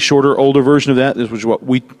slightly shorter, older version of that, which is what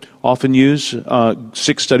we often use,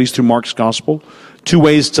 6 studies through Mark's Gospel. 2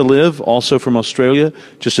 Ways to Live, also from Australia,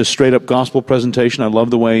 just a straight-up gospel presentation. I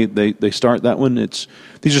love the way they start that one.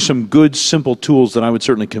 These are some good, simple tools that I would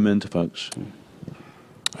certainly commend to folks.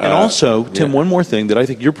 And also, Tim, one more thing that I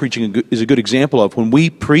think you're preaching is a good example of. When we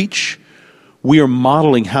preach, we are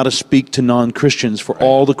modeling how to speak to non-Christians for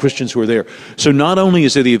all the Christians who are there. So not only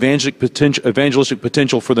is there the evangelistic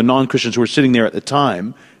potential for the non-Christians who are sitting there at the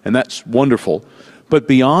time, and that's wonderful, but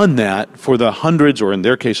beyond that, for the hundreds, or in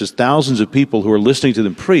their cases, thousands of people who are listening to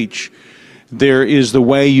them preach, there is the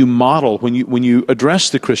way you model when you address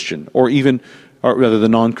the Christian, or rather the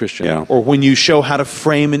non-Christian, or when you show how to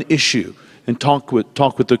frame an issue and talk with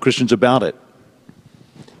the Christians about it.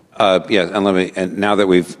 And now that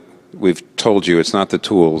we've told you it's not the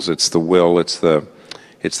tools, it's the will, it's the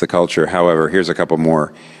culture. However, here's a couple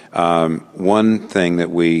more. One thing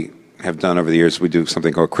that we have done over the years, we do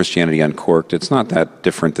something called Christianity Uncorked. It's not that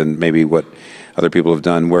different than maybe what other people have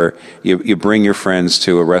done, where you bring your friends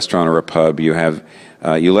to a restaurant or a pub. You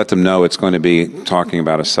let them know it's going to be talking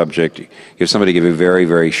about a subject. You have somebody give a very,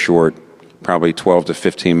 very short, probably 12 to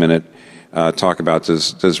 15 minute talk about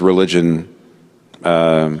does religion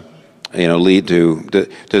lead to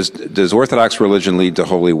does Orthodox religion lead to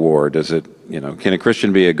holy war? Does it can a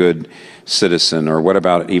Christian be a good citizen, or what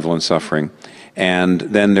about evil and suffering? And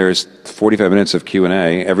then there's 45 minutes of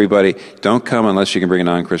Q&A. Everybody, don't come unless you can bring a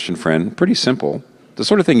non-Christian friend. Pretty simple. The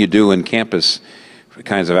sort of thing you do in campus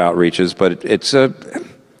kinds of outreaches, but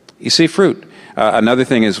you see fruit. Another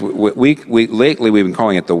thing is lately we've been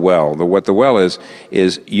calling it the well. What the well is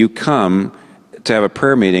you come to have a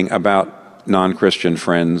prayer meeting about non-Christian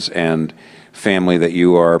friends and family that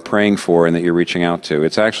you are praying for and that you're reaching out to.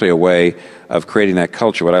 It's actually a way of creating that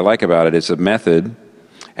culture. What I like about it is a method,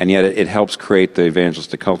 and yet it helps create the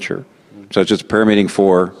evangelistic culture. So it's just a prayer meeting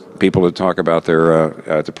for people to talk about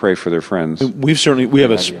to pray for their friends. We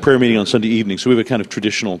have a prayer meeting on Sunday evening, so we have a kind of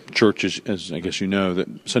traditional church, as I guess you know, that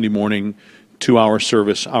Sunday morning, 2-hour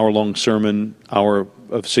service, hour-long sermon, hour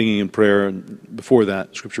of singing and prayer, and before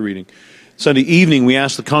that, scripture reading. Sunday evening, we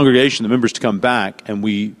ask the congregation, the members, to come back, and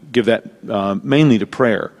we give that mainly to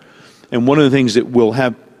prayer. And one of the things that we'll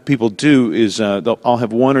have people do is I'll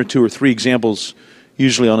have 1 or 2 or 3 examples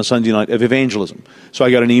usually on a Sunday night of evangelism. So I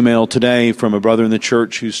got an email today from a brother in the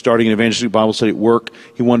church who's starting an evangelistic Bible study at work.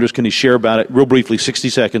 He wonders, can he share about it real briefly, 60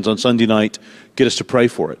 seconds on Sunday night, get us to pray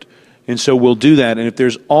for it. And so we'll do that. And if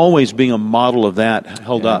there's always being a model of that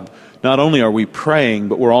held up, not only are we praying,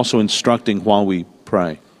 but we're also instructing while we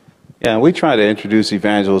pray. Yeah, we try to introduce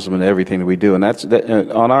evangelism in everything that we do. And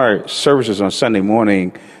on our services on Sunday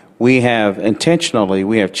morning, we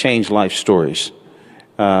have changed life stories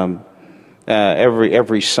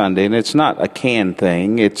every Sunday, and it's not a canned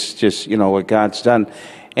thing. It's just what God's done,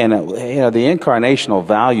 and the incarnational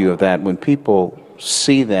value of that. When people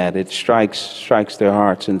see that, it strikes their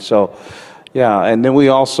hearts, and so. Yeah, and then we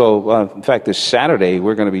also, in fact, this Saturday,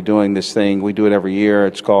 we're going to be doing this thing. We do it every year.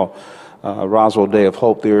 It's called Roswell Day of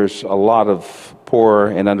Hope. There's a lot of poor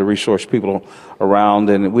and under-resourced people around,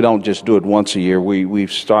 and we don't just do it once a year.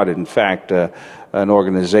 We've started, in fact, an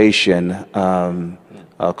organization,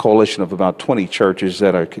 a coalition of about 20 churches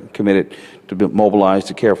that are committed to be mobilized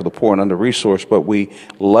to care for the poor and under-resourced, but we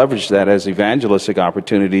leverage that as evangelistic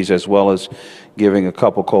opportunities as well as giving a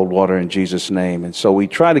cup of cold water in Jesus' name. And so we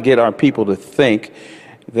try to get our people to think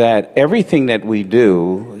that everything that we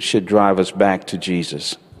do should drive us back to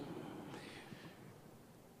Jesus.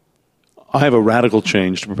 I have a radical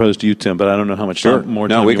change to propose to you, Tim, but I don't know how much more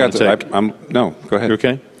time you want to take. No, go ahead. You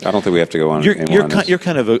okay? I don't think we have to go on. You're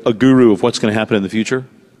kind of a guru of what's going to happen in the future.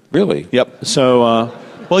 Really? Yep. So,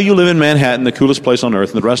 well, you live in Manhattan, the coolest place on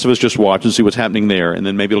earth, and the rest of us just watch and see what's happening there, and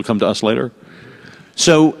then maybe it'll come to us later.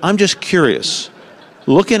 So I'm just curious,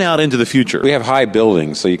 looking out into the future. We have high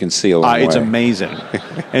buildings, so you can see a long way. It's amazing.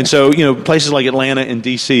 And so, places like Atlanta and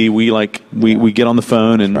D.C., we get on the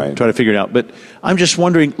phone and try to figure it out. But I'm just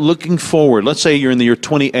wondering, looking forward, let's say you're in the year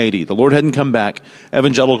 2080, the Lord hadn't come back,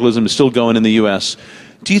 evangelicalism is still going in the U.S.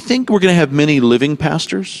 Do you think we're going to have many living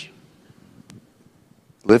pastors?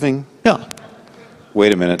 Living? Yeah.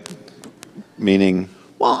 Wait a minute. Meaning?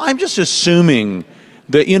 Well, I'm just assuming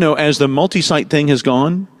that, as the multi-site thing has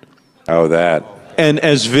gone. Oh, that. And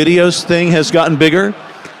as videos thing has gotten bigger,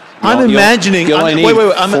 I'm imagining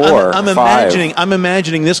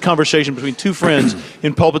this conversation between two friends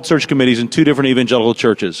in pulpit search committees in two different evangelical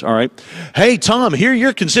churches. All right. Hey, Tom, here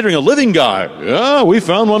you're considering a living guy. Yeah, we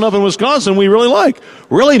found one up in Wisconsin we really like.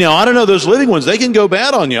 Really? Now, I don't know, those living ones, they can go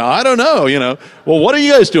bad on you. I don't know, Well, what are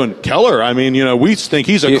you guys doing? Keller, I mean, we think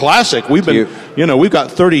he's a classic. We've been, we've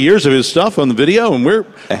got 30 years of his stuff on the video, and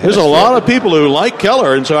there's a lot of people who like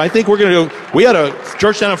Keller. And so I think we're going to we had a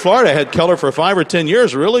church down in Florida, had Keller for 5 or 10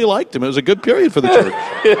 years, really liked him. It was a good period for the church.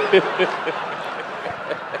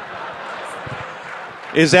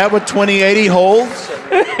 Is that what 2080 holds?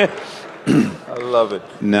 I love it.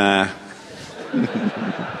 Nah.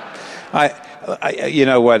 You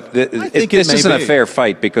know what? This isn't a fair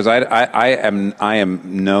fight because I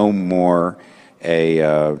am no more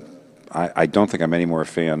I don't think I'm any more a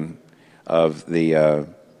fan of the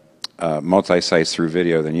multi-sites through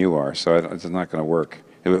video than you are. So it's not going to work.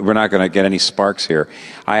 We're not going to get any sparks here.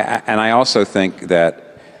 I also think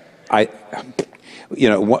that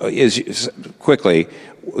quickly,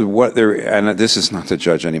 and this is not to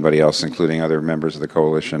judge anybody else, including other members of the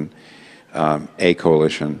coalition, a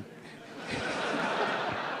coalition.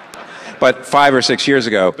 But 5 or 6 years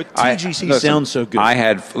ago, but TGC sounds so good.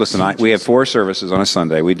 We had 4 services on a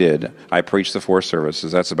Sunday. We did. I preached the 4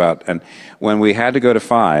 services. And when we had to go to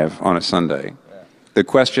 5 on a Sunday, the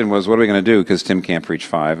question was, what are we going to do? Because Tim can't preach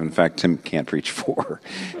 5. In fact, Tim can't preach 4,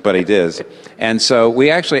 but he does. And so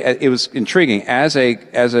we actually, it was intriguing. As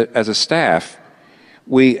a staff,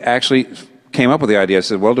 we actually came up with the idea.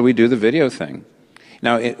 Said, well, do we do the video thing?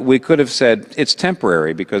 Now, we could have said it's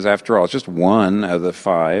temporary because, after all, it's just 1 of the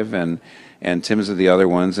 5, and Tim's of the other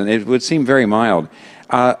ones, and it would seem very mild.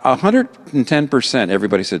 110%,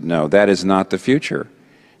 everybody said, no, that is not the future.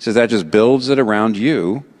 Says that just builds it around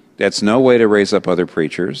you. That's no way to raise up other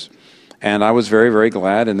preachers. And I was very, very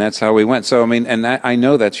glad, and that's how we went. So, I mean, and I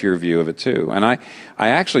know that's your view of it, too. And I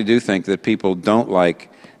actually do think that people don't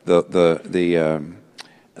like the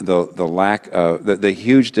lack of the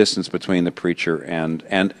huge distance between the preacher and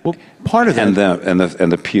part of that and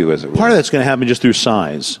the pew, as it were. Part of that's going to happen just through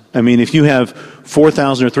size. I mean, if you have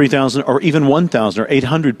 4,000 or 3,000 or even 1,000 or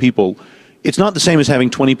 800 people, it's not the same as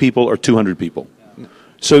having 20 people or 200 people.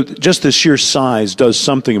 So just the sheer size does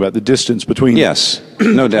something about the distance between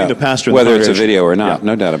no doubt, the pastor and whether it's a video or not,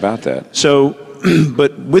 no doubt about that. So,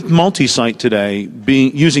 but with multi-site today,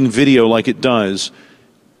 using video like it does.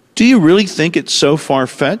 Do you really think it's so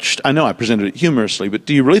far-fetched? I know I presented it humorously, but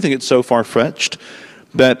do you really think it's so far-fetched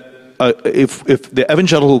that if the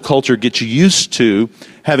evangelical culture gets used to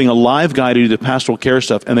having a live guy to do the pastoral care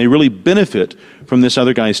stuff, and they really benefit from this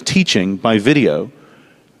other guy's teaching by video,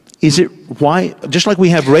 why, just like we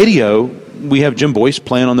have radio, we have Jim Boyce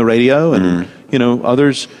playing on the radio, and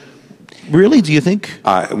others. Really, do you think?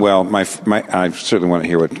 Well, I certainly want to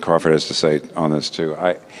hear what Crawford has to say on this too.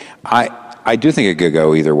 I do think it could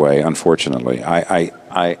go either way, unfortunately.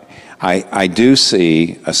 I do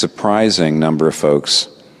see a surprising number of folks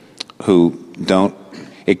who don't,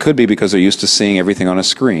 It could be because they're used to seeing everything on a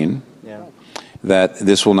screen, that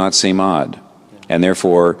this will not seem odd. And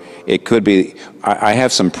therefore, it could be, I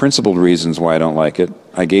have some principled reasons why I don't like it.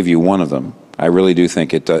 I gave you one of them. I really do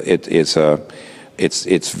think it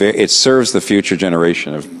serves the future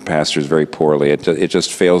generation of pastors very poorly. It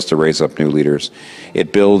just fails to raise up new leaders.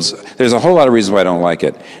 It builds, there's a whole lot of reasons why I don't like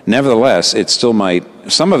it. Nevertheless, it still might,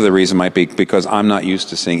 some of the reason might be because I'm not used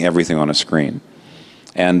to seeing everything on a screen.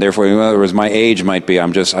 And therefore, in other words, my age might be, I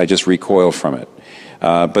just recoil from it.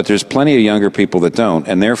 But there's plenty of younger people that don't,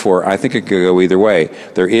 and therefore I think it could go either way.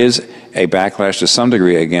 There is a backlash to some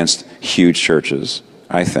degree against huge churches,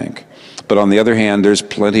 I think. But on the other hand, there's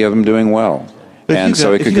plenty of them doing well. And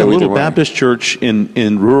so it could go either way. If you got a little Baptist church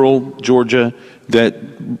in rural Georgia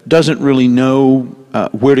that doesn't really know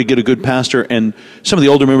where to get a good pastor, and some of the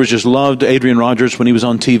older members just loved Adrian Rogers when he was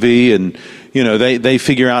on TV, and they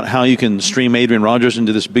figure out how you can stream Adrian Rogers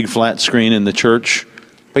into this big flat screen in the church.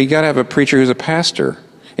 But you got to have a preacher who's a pastor.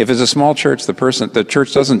 If it's a small church, the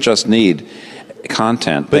church doesn't just need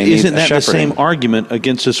content. But isn't that the same argument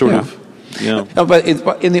against a sort of, No, but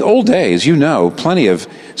in the old days, plenty of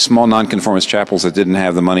small nonconformist chapels that didn't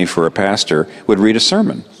have the money for a pastor would read a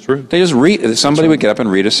sermon. It's true. They just read. Somebody would get up and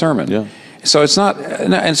read a sermon. Yeah. So it's not,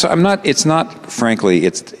 and so I'm not. It's not. Frankly,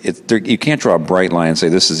 you can't draw a bright line and say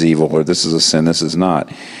this is evil or this is a sin. This is not.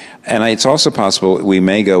 And it's also possible we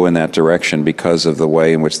may go in that direction because of the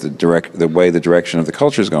way in which the direction of the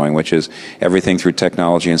culture is going, which is everything through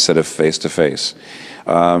technology instead of face to face.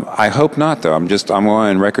 I hope not, though. I'm going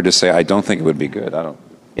on record to say I don't think it would be good. I don't.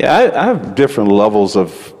 Yeah, I have different levels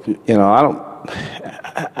of,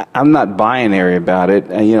 I'm not binary about it.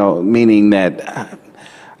 Meaning that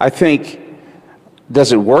I think,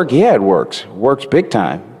 does it work? Yeah, it works. It works big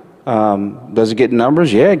time. Does it get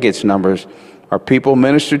numbers? Yeah, it gets numbers. Are people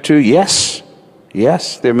ministered to? Yes.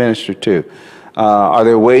 Yes, they're ministered to. Are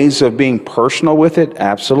there ways of being personal with it?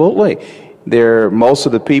 Absolutely. Most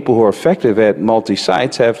of the people who are effective at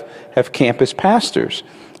multi-sites have campus pastors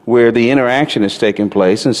where the interaction is taking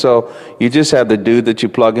place. And so you just have the dude that you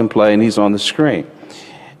plug and play and he's on the screen.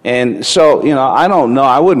 And so, I don't know.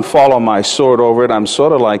 I wouldn't fall on my sword over it. I'm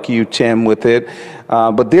sort of like you, Tim, with it.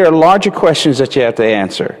 But there are larger questions that you have to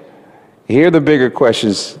answer. Here are the bigger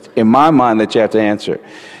questions in my mind that you have to answer.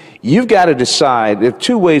 You've got to decide. There are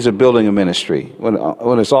two ways of building a ministry when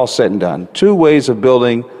it's all said and done. Two ways of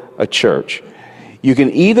building a church. You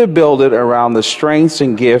can either build it around the strengths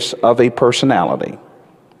and gifts of a personality.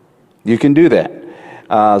 You can do that.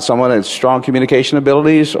 Someone that has strong communication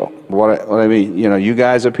abilities. What I mean, you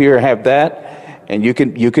guys up here have that, and you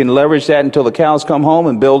can leverage that until the cows come home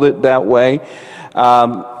and build it that way.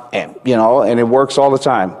 And it works all the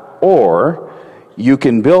time. Or you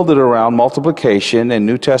can build it around multiplication and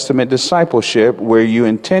New Testament discipleship where you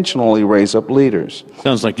intentionally raise up leaders.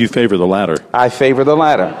 Sounds like you favor the latter. I favor the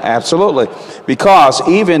latter, absolutely. Because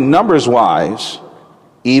even numbers-wise,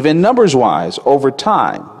 over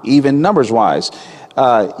time, you're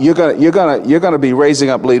gonna be raising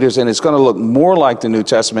up leaders, and it's going to look more like the New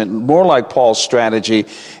Testament, more like Paul's strategy.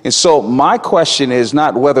 And so my question is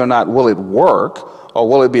not whether or not will it work, or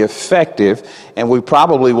will it be effective? And we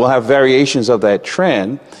probably will have variations of that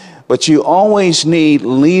trend. But you always need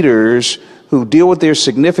leaders who deal with their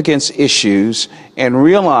significance issues and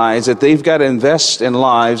realize that they've got to invest in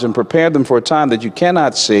lives and prepare them for a time that you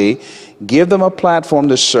cannot see, give them a platform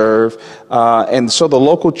to serve, and so the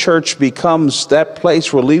local church becomes that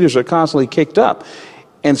place where leaders are constantly kicked up.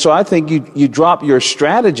 And so I think you drop your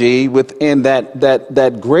strategy within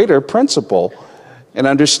that greater principle and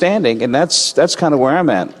understanding, and that's kind of where I'm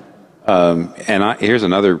at. Here's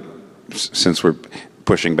another, since we're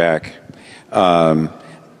pushing back,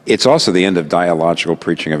 it's also the end of dialogical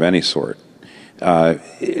preaching of any sort.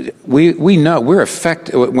 We know we're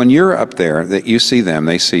affected when you're up there. That you see them,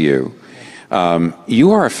 they see you.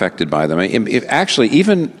 You are affected by them. Actually,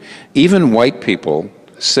 even white people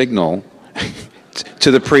signal to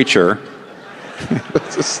the preacher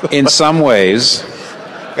in some ways.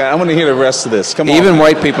 God, I want to hear the rest of this. Come on. Even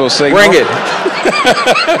white people signal. Bring it.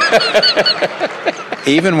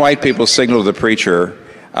 Even white people signal to the preacher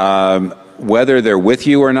whether they're with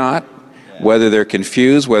you or not, whether they're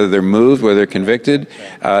confused, whether they're moved, whether they're convicted.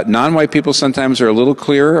 Non-white people sometimes are a little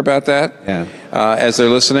clearer about that as they're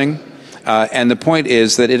listening. And the point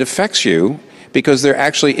is that it affects you because there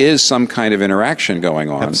actually is some kind of interaction going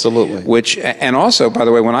on. Absolutely. And also, by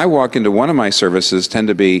the way, when I walk into one of my services, tend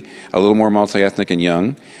to be a little more multi-ethnic and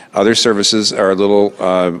young. Other services are a little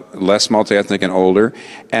less multi-ethnic and older.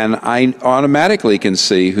 And I automatically can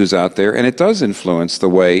see who's out there, and it does influence the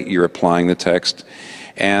way you're applying the text.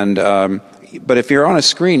 And but if you're on a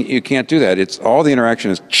screen, you can't do that. It's all the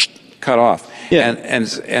interaction is cut off. Yeah. And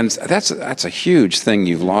that's a huge thing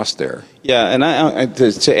you've lost there. Yeah, and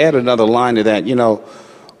to add another line to that,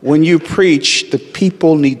 when you preach, the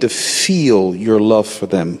people need to feel your love for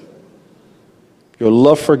them, your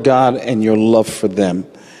love for God and your love for them.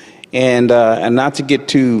 And not to get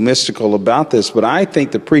too mystical about this, but I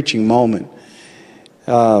think the preaching moment,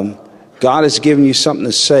 God has given you something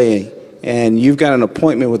to say, and you've got an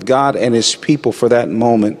appointment with God and his people for that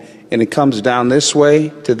moment, and it comes down this way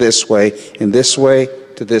to this way, and this way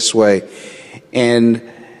to this way. And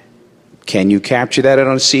can you capture that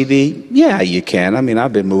on a CD? Yeah, you can. I mean,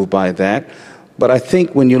 I've been moved by that. But I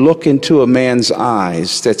think when you look into a man's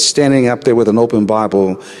eyes that's standing up there with an open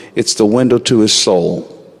Bible, it's the window to his soul.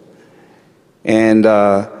 And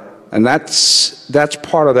that's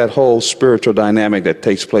part of that whole spiritual dynamic that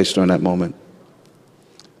takes place during that moment.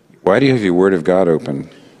 Why do you have your Word of God open?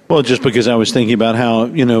 Well, just because I was thinking about how,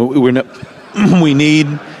 we need,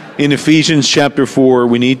 in Ephesians chapter 4,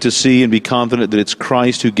 we need to see and be confident that it's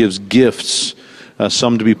Christ who gives gifts,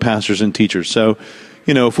 some to be pastors and teachers. So,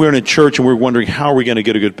 if we're in a church and we're wondering how are we going to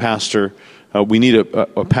get a good pastor, we need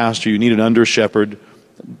a pastor, you need an under-shepherd.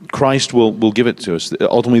 Christ will give it to us.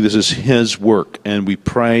 Ultimately, this is his work, and we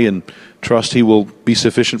pray and trust he will be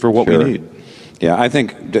sufficient for what we need. Yeah, I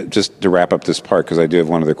think, just to wrap up this part, because I do have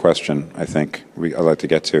one other question I think I'd like to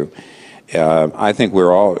get to. I think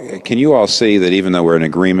can you all see that even though we're in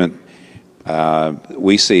agreement,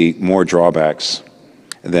 we see more drawbacks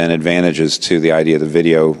than advantages to the idea of the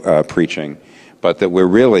video preaching, but that we're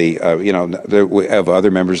really, we have other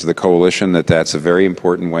members of the coalition that's a very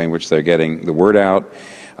important way in which they're getting the word out.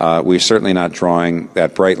 We're certainly not drawing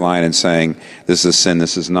that bright line and saying, this is sin,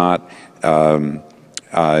 this is not.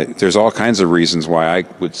 There's all kinds of reasons why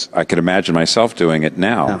I could imagine myself doing it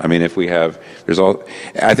now. Yeah. I mean,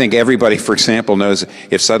 I think everybody, for example, knows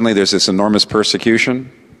if suddenly there's this enormous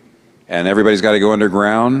persecution and everybody's got to go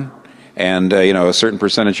underground and, a certain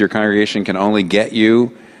percentage of your congregation can only get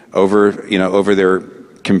you over their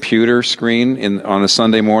computer screen on a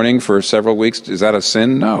Sunday morning for several weeks. Is that a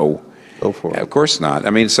sin? No. Go for it. Of course not. I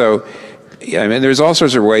mean, there's all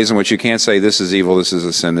sorts of ways in which you can't say this is evil, this is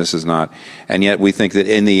a sin, this is not. And yet we think that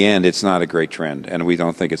in the end it's not a great trend, and we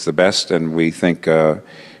don't think it's the best, and we think, I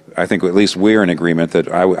think at least we're in agreement that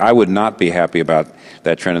I would not be happy about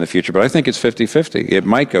that trend in the future, but I think it's 50-50. It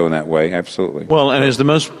might go in that way, absolutely. Well, and as the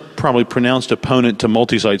most probably pronounced opponent to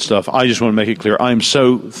multi-site stuff, I just want to make it clear, I am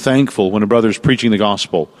so thankful when a brother's preaching the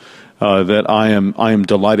gospel. That I am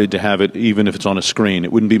delighted to have it, even if it's on a screen.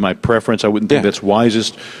 It wouldn't be my preference. I wouldn't think that's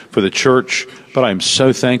wisest for the church, but I'm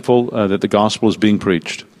so thankful that the gospel is being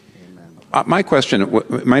preached. My question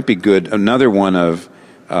might be good. Another one of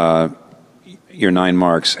your 9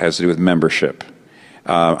 marks has to do with membership.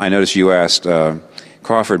 I noticed you asked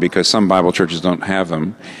Crawford because some Bible churches don't have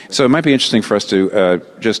them. So it might be interesting for us to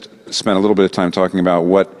just spend a little bit of time talking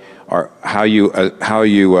about how you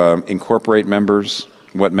incorporate members.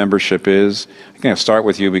 What membership is. I'm going to start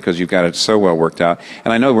with you because you've got it so well worked out.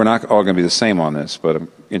 And I know we're not all going to be the same on this, but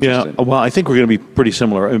I'm interested. Yeah, well, I think we're going to be pretty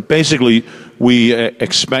similar. I mean, basically, we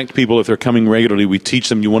expect people, if they're coming regularly, we teach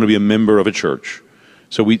them you want to be a member of a church.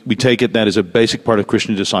 So we take it that as a basic part of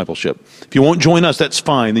Christian discipleship. If you won't join us, that's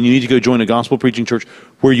fine. Then you need to go join a gospel preaching church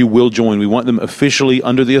where you will join. We want them officially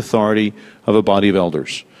under the authority of a body of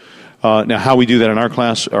elders. Now, how we do that in our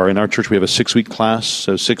class, or in our church, we have a 6-week class,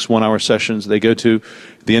 so 6 one-hour sessions they go to.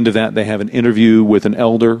 At the end of that, they have an interview with an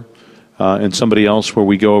elder and somebody else where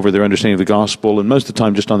we go over their understanding of the gospel, and most of the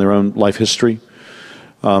time just on their own life history.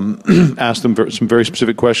 Ask them some very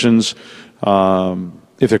specific questions.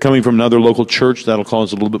 If they're coming from another local church, that'll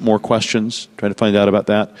cause a little bit more questions, trying to find out about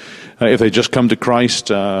that. If they just come to Christ,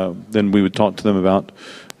 then we would talk to them about,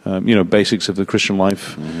 basics of the Christian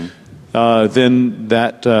life. Mm-hmm. Then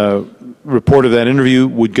that report of that interview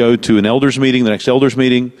would go to an elders meeting, the next elders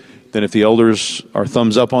meeting. Then if the elders are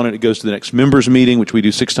thumbs up on it, it goes to the next members meeting, which we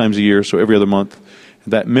do 6 times a year, so every other month.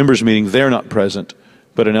 That members meeting, they're not present,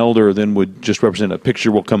 but an elder then would just represent, a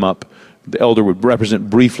picture will come up. The elder would represent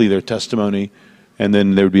briefly their testimony, and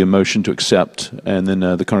then there would be a motion to accept, and then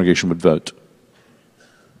the congregation would vote.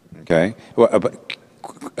 Okay. Well,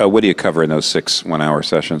 what do you cover in those 6 one-hour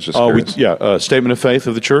sessions? Just statement of faith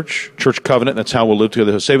of the church covenant, that's how we'll live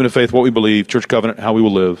together. Statement of faith, what we believe, church covenant, how we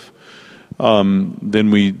will live.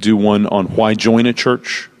 Then we do one on why join a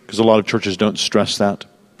church, because a lot of churches don't stress that,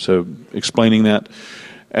 so explaining that.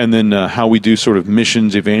 And then how we do sort of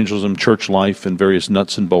missions, evangelism, church life, and various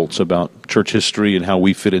nuts and bolts about church history and how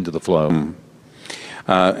we fit into the flow.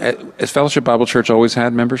 Has Fellowship Bible Church always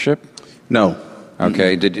had membership? No.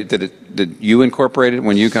 Okay. Did you incorporate it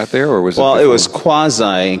when you got there, or was it? Well, it before? was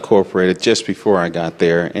quasi incorporated just before I got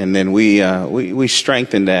there, and then we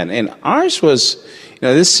strengthened that. And ours was,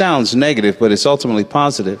 this sounds negative, but it's ultimately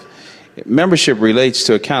positive. Membership relates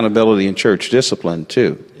to accountability and church discipline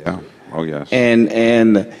too. Yeah. Oh yes.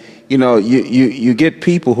 And you get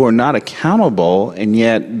people who are not accountable, and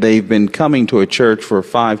yet they've been coming to a church for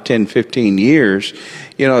 5, 10, 15 years.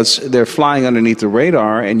 They're flying underneath the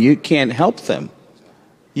radar, and you can't help them.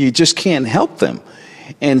 You just can't help them.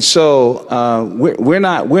 And so we're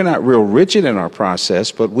not real rigid in our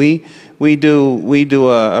process, but we do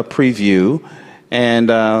a preview.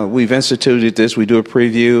 And we've instituted this. We do a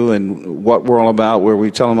preview and what we're all about, where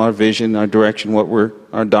we tell them our vision, our direction,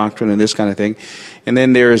 our doctrine, and this kind of thing. And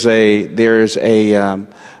then there's a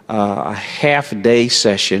half-day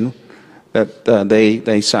session that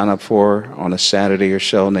they sign up for on a Saturday or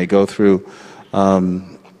so, and they go through,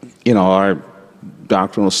 our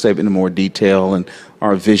doctrinal statement in more detail and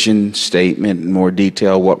our vision statement in more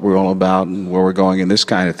detail, what we're all about and where we're going, and this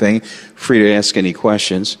kind of thing. Free to ask any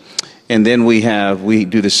questions. And then we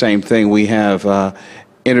do the same thing. We have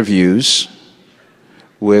interviews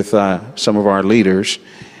with some of our leaders.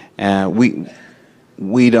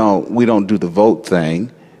 We don't do the vote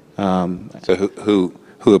thing. So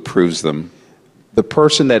who approves them? The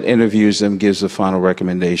person that interviews them gives the final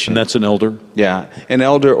recommendation. And that's an elder? Yeah, an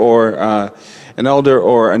elder or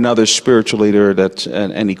another spiritual leader that's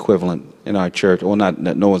an equivalent in our church. Well,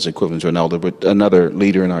 no one's equivalent to an elder, but another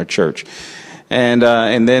leader in our church. And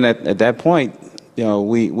then at that point,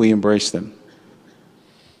 we embrace them.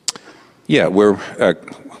 Yeah, we're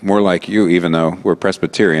more like you, even though we're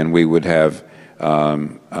Presbyterian. We would have.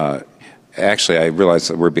 Actually, I realize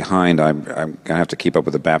that we're behind. I'm going to have to keep up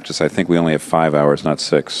with the Baptists. I think we only have 5 hours, not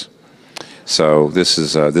 6. So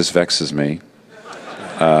this vexes me.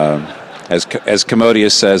 As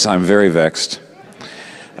Commodius says, I'm very vexed.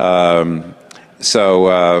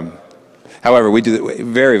 However, we do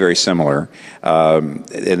very, very similar, and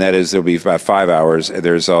that is there'll be about 5 hours.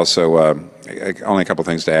 There's also only a couple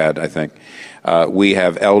things to add, I think. We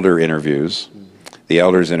have elder interviews, the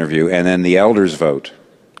elders interview, and then the elders vote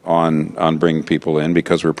on bringing people in.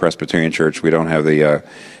 Because we're a Presbyterian church, we don't have the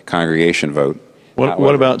congregation vote.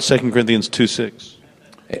 What about 2 Corinthians 2:6?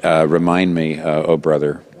 Remind me, oh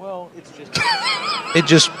brother. It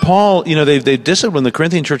just, Paul, they've disciplined, the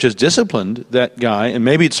Corinthian church has disciplined that guy, and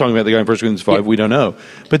maybe it's talking about the guy in 1 Corinthians 5, we don't know.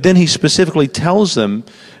 But then he specifically tells them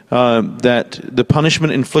that the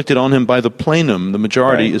punishment inflicted on him by the plenum, the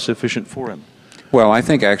majority, is sufficient for him. Well, I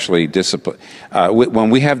think actually discipline, when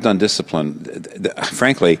we have done discipline,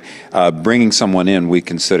 frankly, bringing someone in we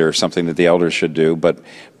consider something that the elders should do, but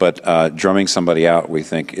drumming somebody out we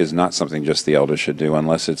think is not something just the elders should do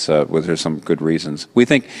unless it's there's some good reasons. We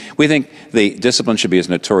think the discipline should be as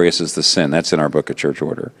notorious as the sin. That's in our book of church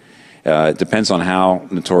order. It depends on how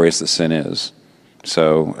notorious the sin is.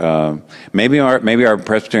 So maybe our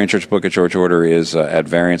Presbyterian Church Book of Church Order is at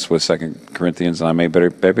variance with 2 Corinthians, and I may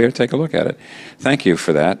better take a look at it. Thank you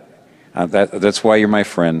for that. That's why you're my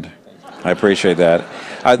friend. I appreciate that.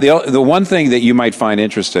 The one thing that you might find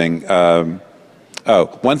interesting, one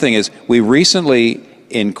thing is we recently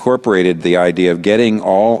incorporated the idea of getting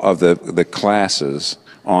all of the classes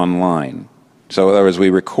online. So in other words,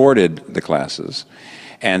 we recorded the classes,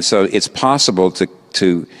 and so it's possible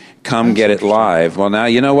to come get it live. Well, now,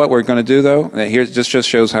 you know what we're going to do, though? Here, this just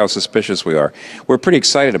shows how suspicious we are. We're pretty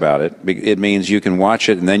excited about it. It means you can watch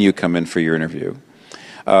it, and then you come in for your interview.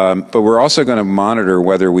 But we're also going to monitor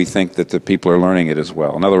whether we think that the people are learning it as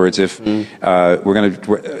well. In other words, if we're going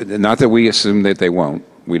to, not that we assume that they won't,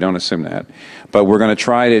 we don't assume that, but we're going to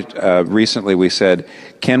try to, recently we said,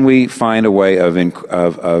 can we find a way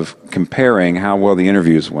of comparing how well the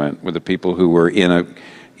interviews went with the people who were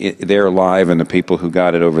there live and the people who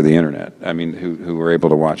got it over the internet, who were able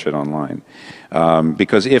to watch it online.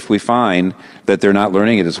 Because if we find that they're not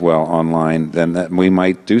learning it as well online, then we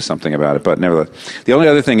might do something about it. But nevertheless, the only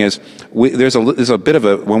other thing is, there's a bit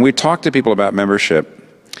of when we talk to people about membership,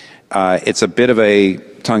 it's a bit of a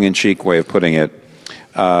tongue-in-cheek way of putting it.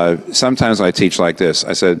 Sometimes I teach like this.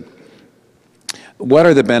 I said, what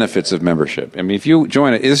are the benefits of membership? If you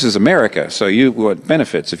join it, this is America, so what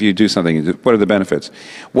benefits? If you do something, what are the benefits?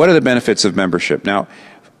 What are the benefits of membership? Now,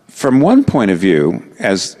 from one point of view,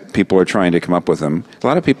 as people are trying to come up with them, a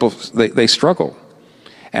lot of people, they struggle.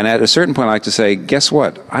 And at a certain point, I like to say, guess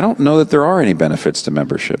what? I don't know that there are any benefits to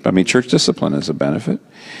membership. Church discipline is a benefit,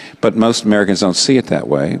 but most Americans don't see it that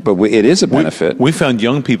way. But it is a benefit. We found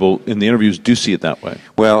young people in the interviews do see it that way.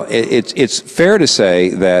 Well, it's fair to say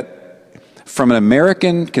that from an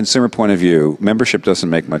American consumer point of view, membership doesn't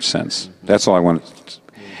make much sense. That's all I want.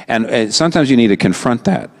 And sometimes you need to confront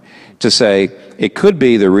that, to say it could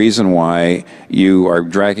be the reason why you are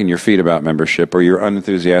dragging your feet about membership or you're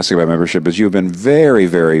unenthusiastic about membership is you've been very,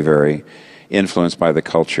 very, very influenced by the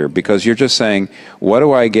culture, because you're just saying, what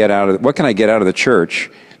can I get out of the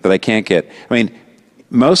church that I can't get? I mean,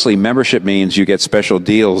 mostly membership means you get special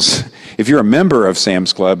deals. If you're a member of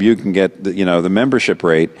Sam's Club, you can get the membership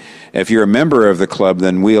rate. If you're a member of the club,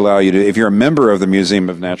 then we allow you to. If you're a member of the Museum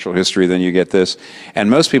of Natural History, then you get this. And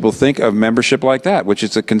most people think of membership like that, which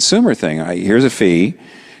is a consumer thing. Here's a fee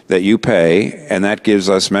that you pay, and that gives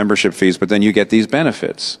us membership fees, but then you get these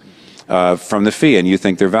benefits from the fee, and you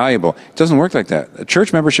think they're valuable. It doesn't work like that. A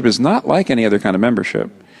church membership is not like any other kind of membership.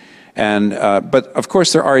 And but of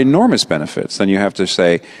course there are enormous benefits. Then you have to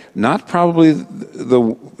say, not probably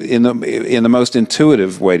in the most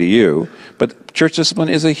intuitive way to you, but church discipline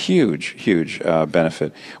is a huge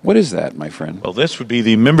benefit. What is that, my friend? Well, this would be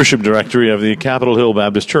the membership directory of the Capitol Hill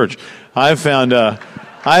Baptist Church. I've found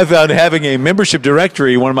having a membership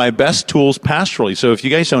directory one of my best tools pastorally. So if you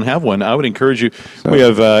guys don't have one, I would encourage you. We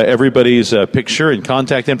have everybody's picture and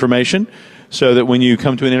contact information, so that when you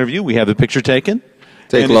come to an interview, we have the picture taken.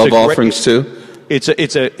 Take love offerings too. It's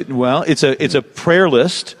a prayer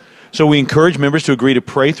list. So we encourage members to agree to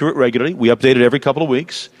pray through it regularly. We update it every couple of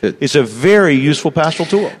weeks. It's a very useful pastoral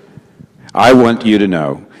tool. I want you to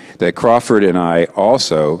know that Crawford and I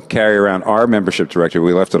also carry around our membership directory.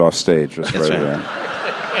 We left it off stage just right there.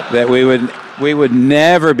 That we would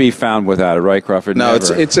never be found without it, right, Crawford? No,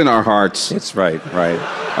 never. it's in our hearts. It's right.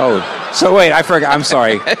 Oh, so wait, I forgot. I'm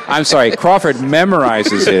sorry. Crawford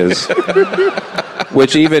memorizes his,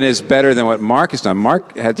 which even is better than what Mark has done.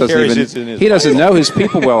 Mark doesn't know his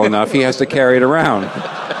people well enough. He has to carry it around.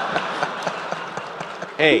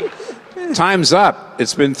 Hey, time's up.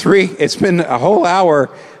 It's been a whole hour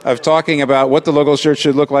of talking about what the local church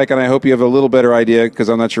should look like, and I hope you have a little better idea, because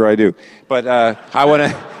I'm not sure I do. But I want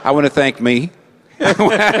to thank me.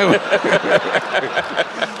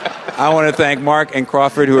 I want to thank Mark and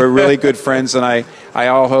Crawford, who are really good friends, and I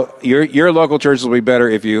all hope your local church will be better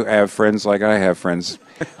if you have friends like I have friends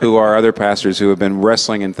who are other pastors who have been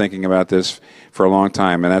wrestling and thinking about this for a long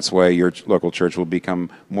time, and that's why your local church will become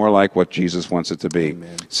more like what Jesus wants it to be.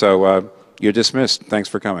 Amen. So you're dismissed. Thanks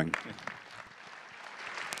for coming.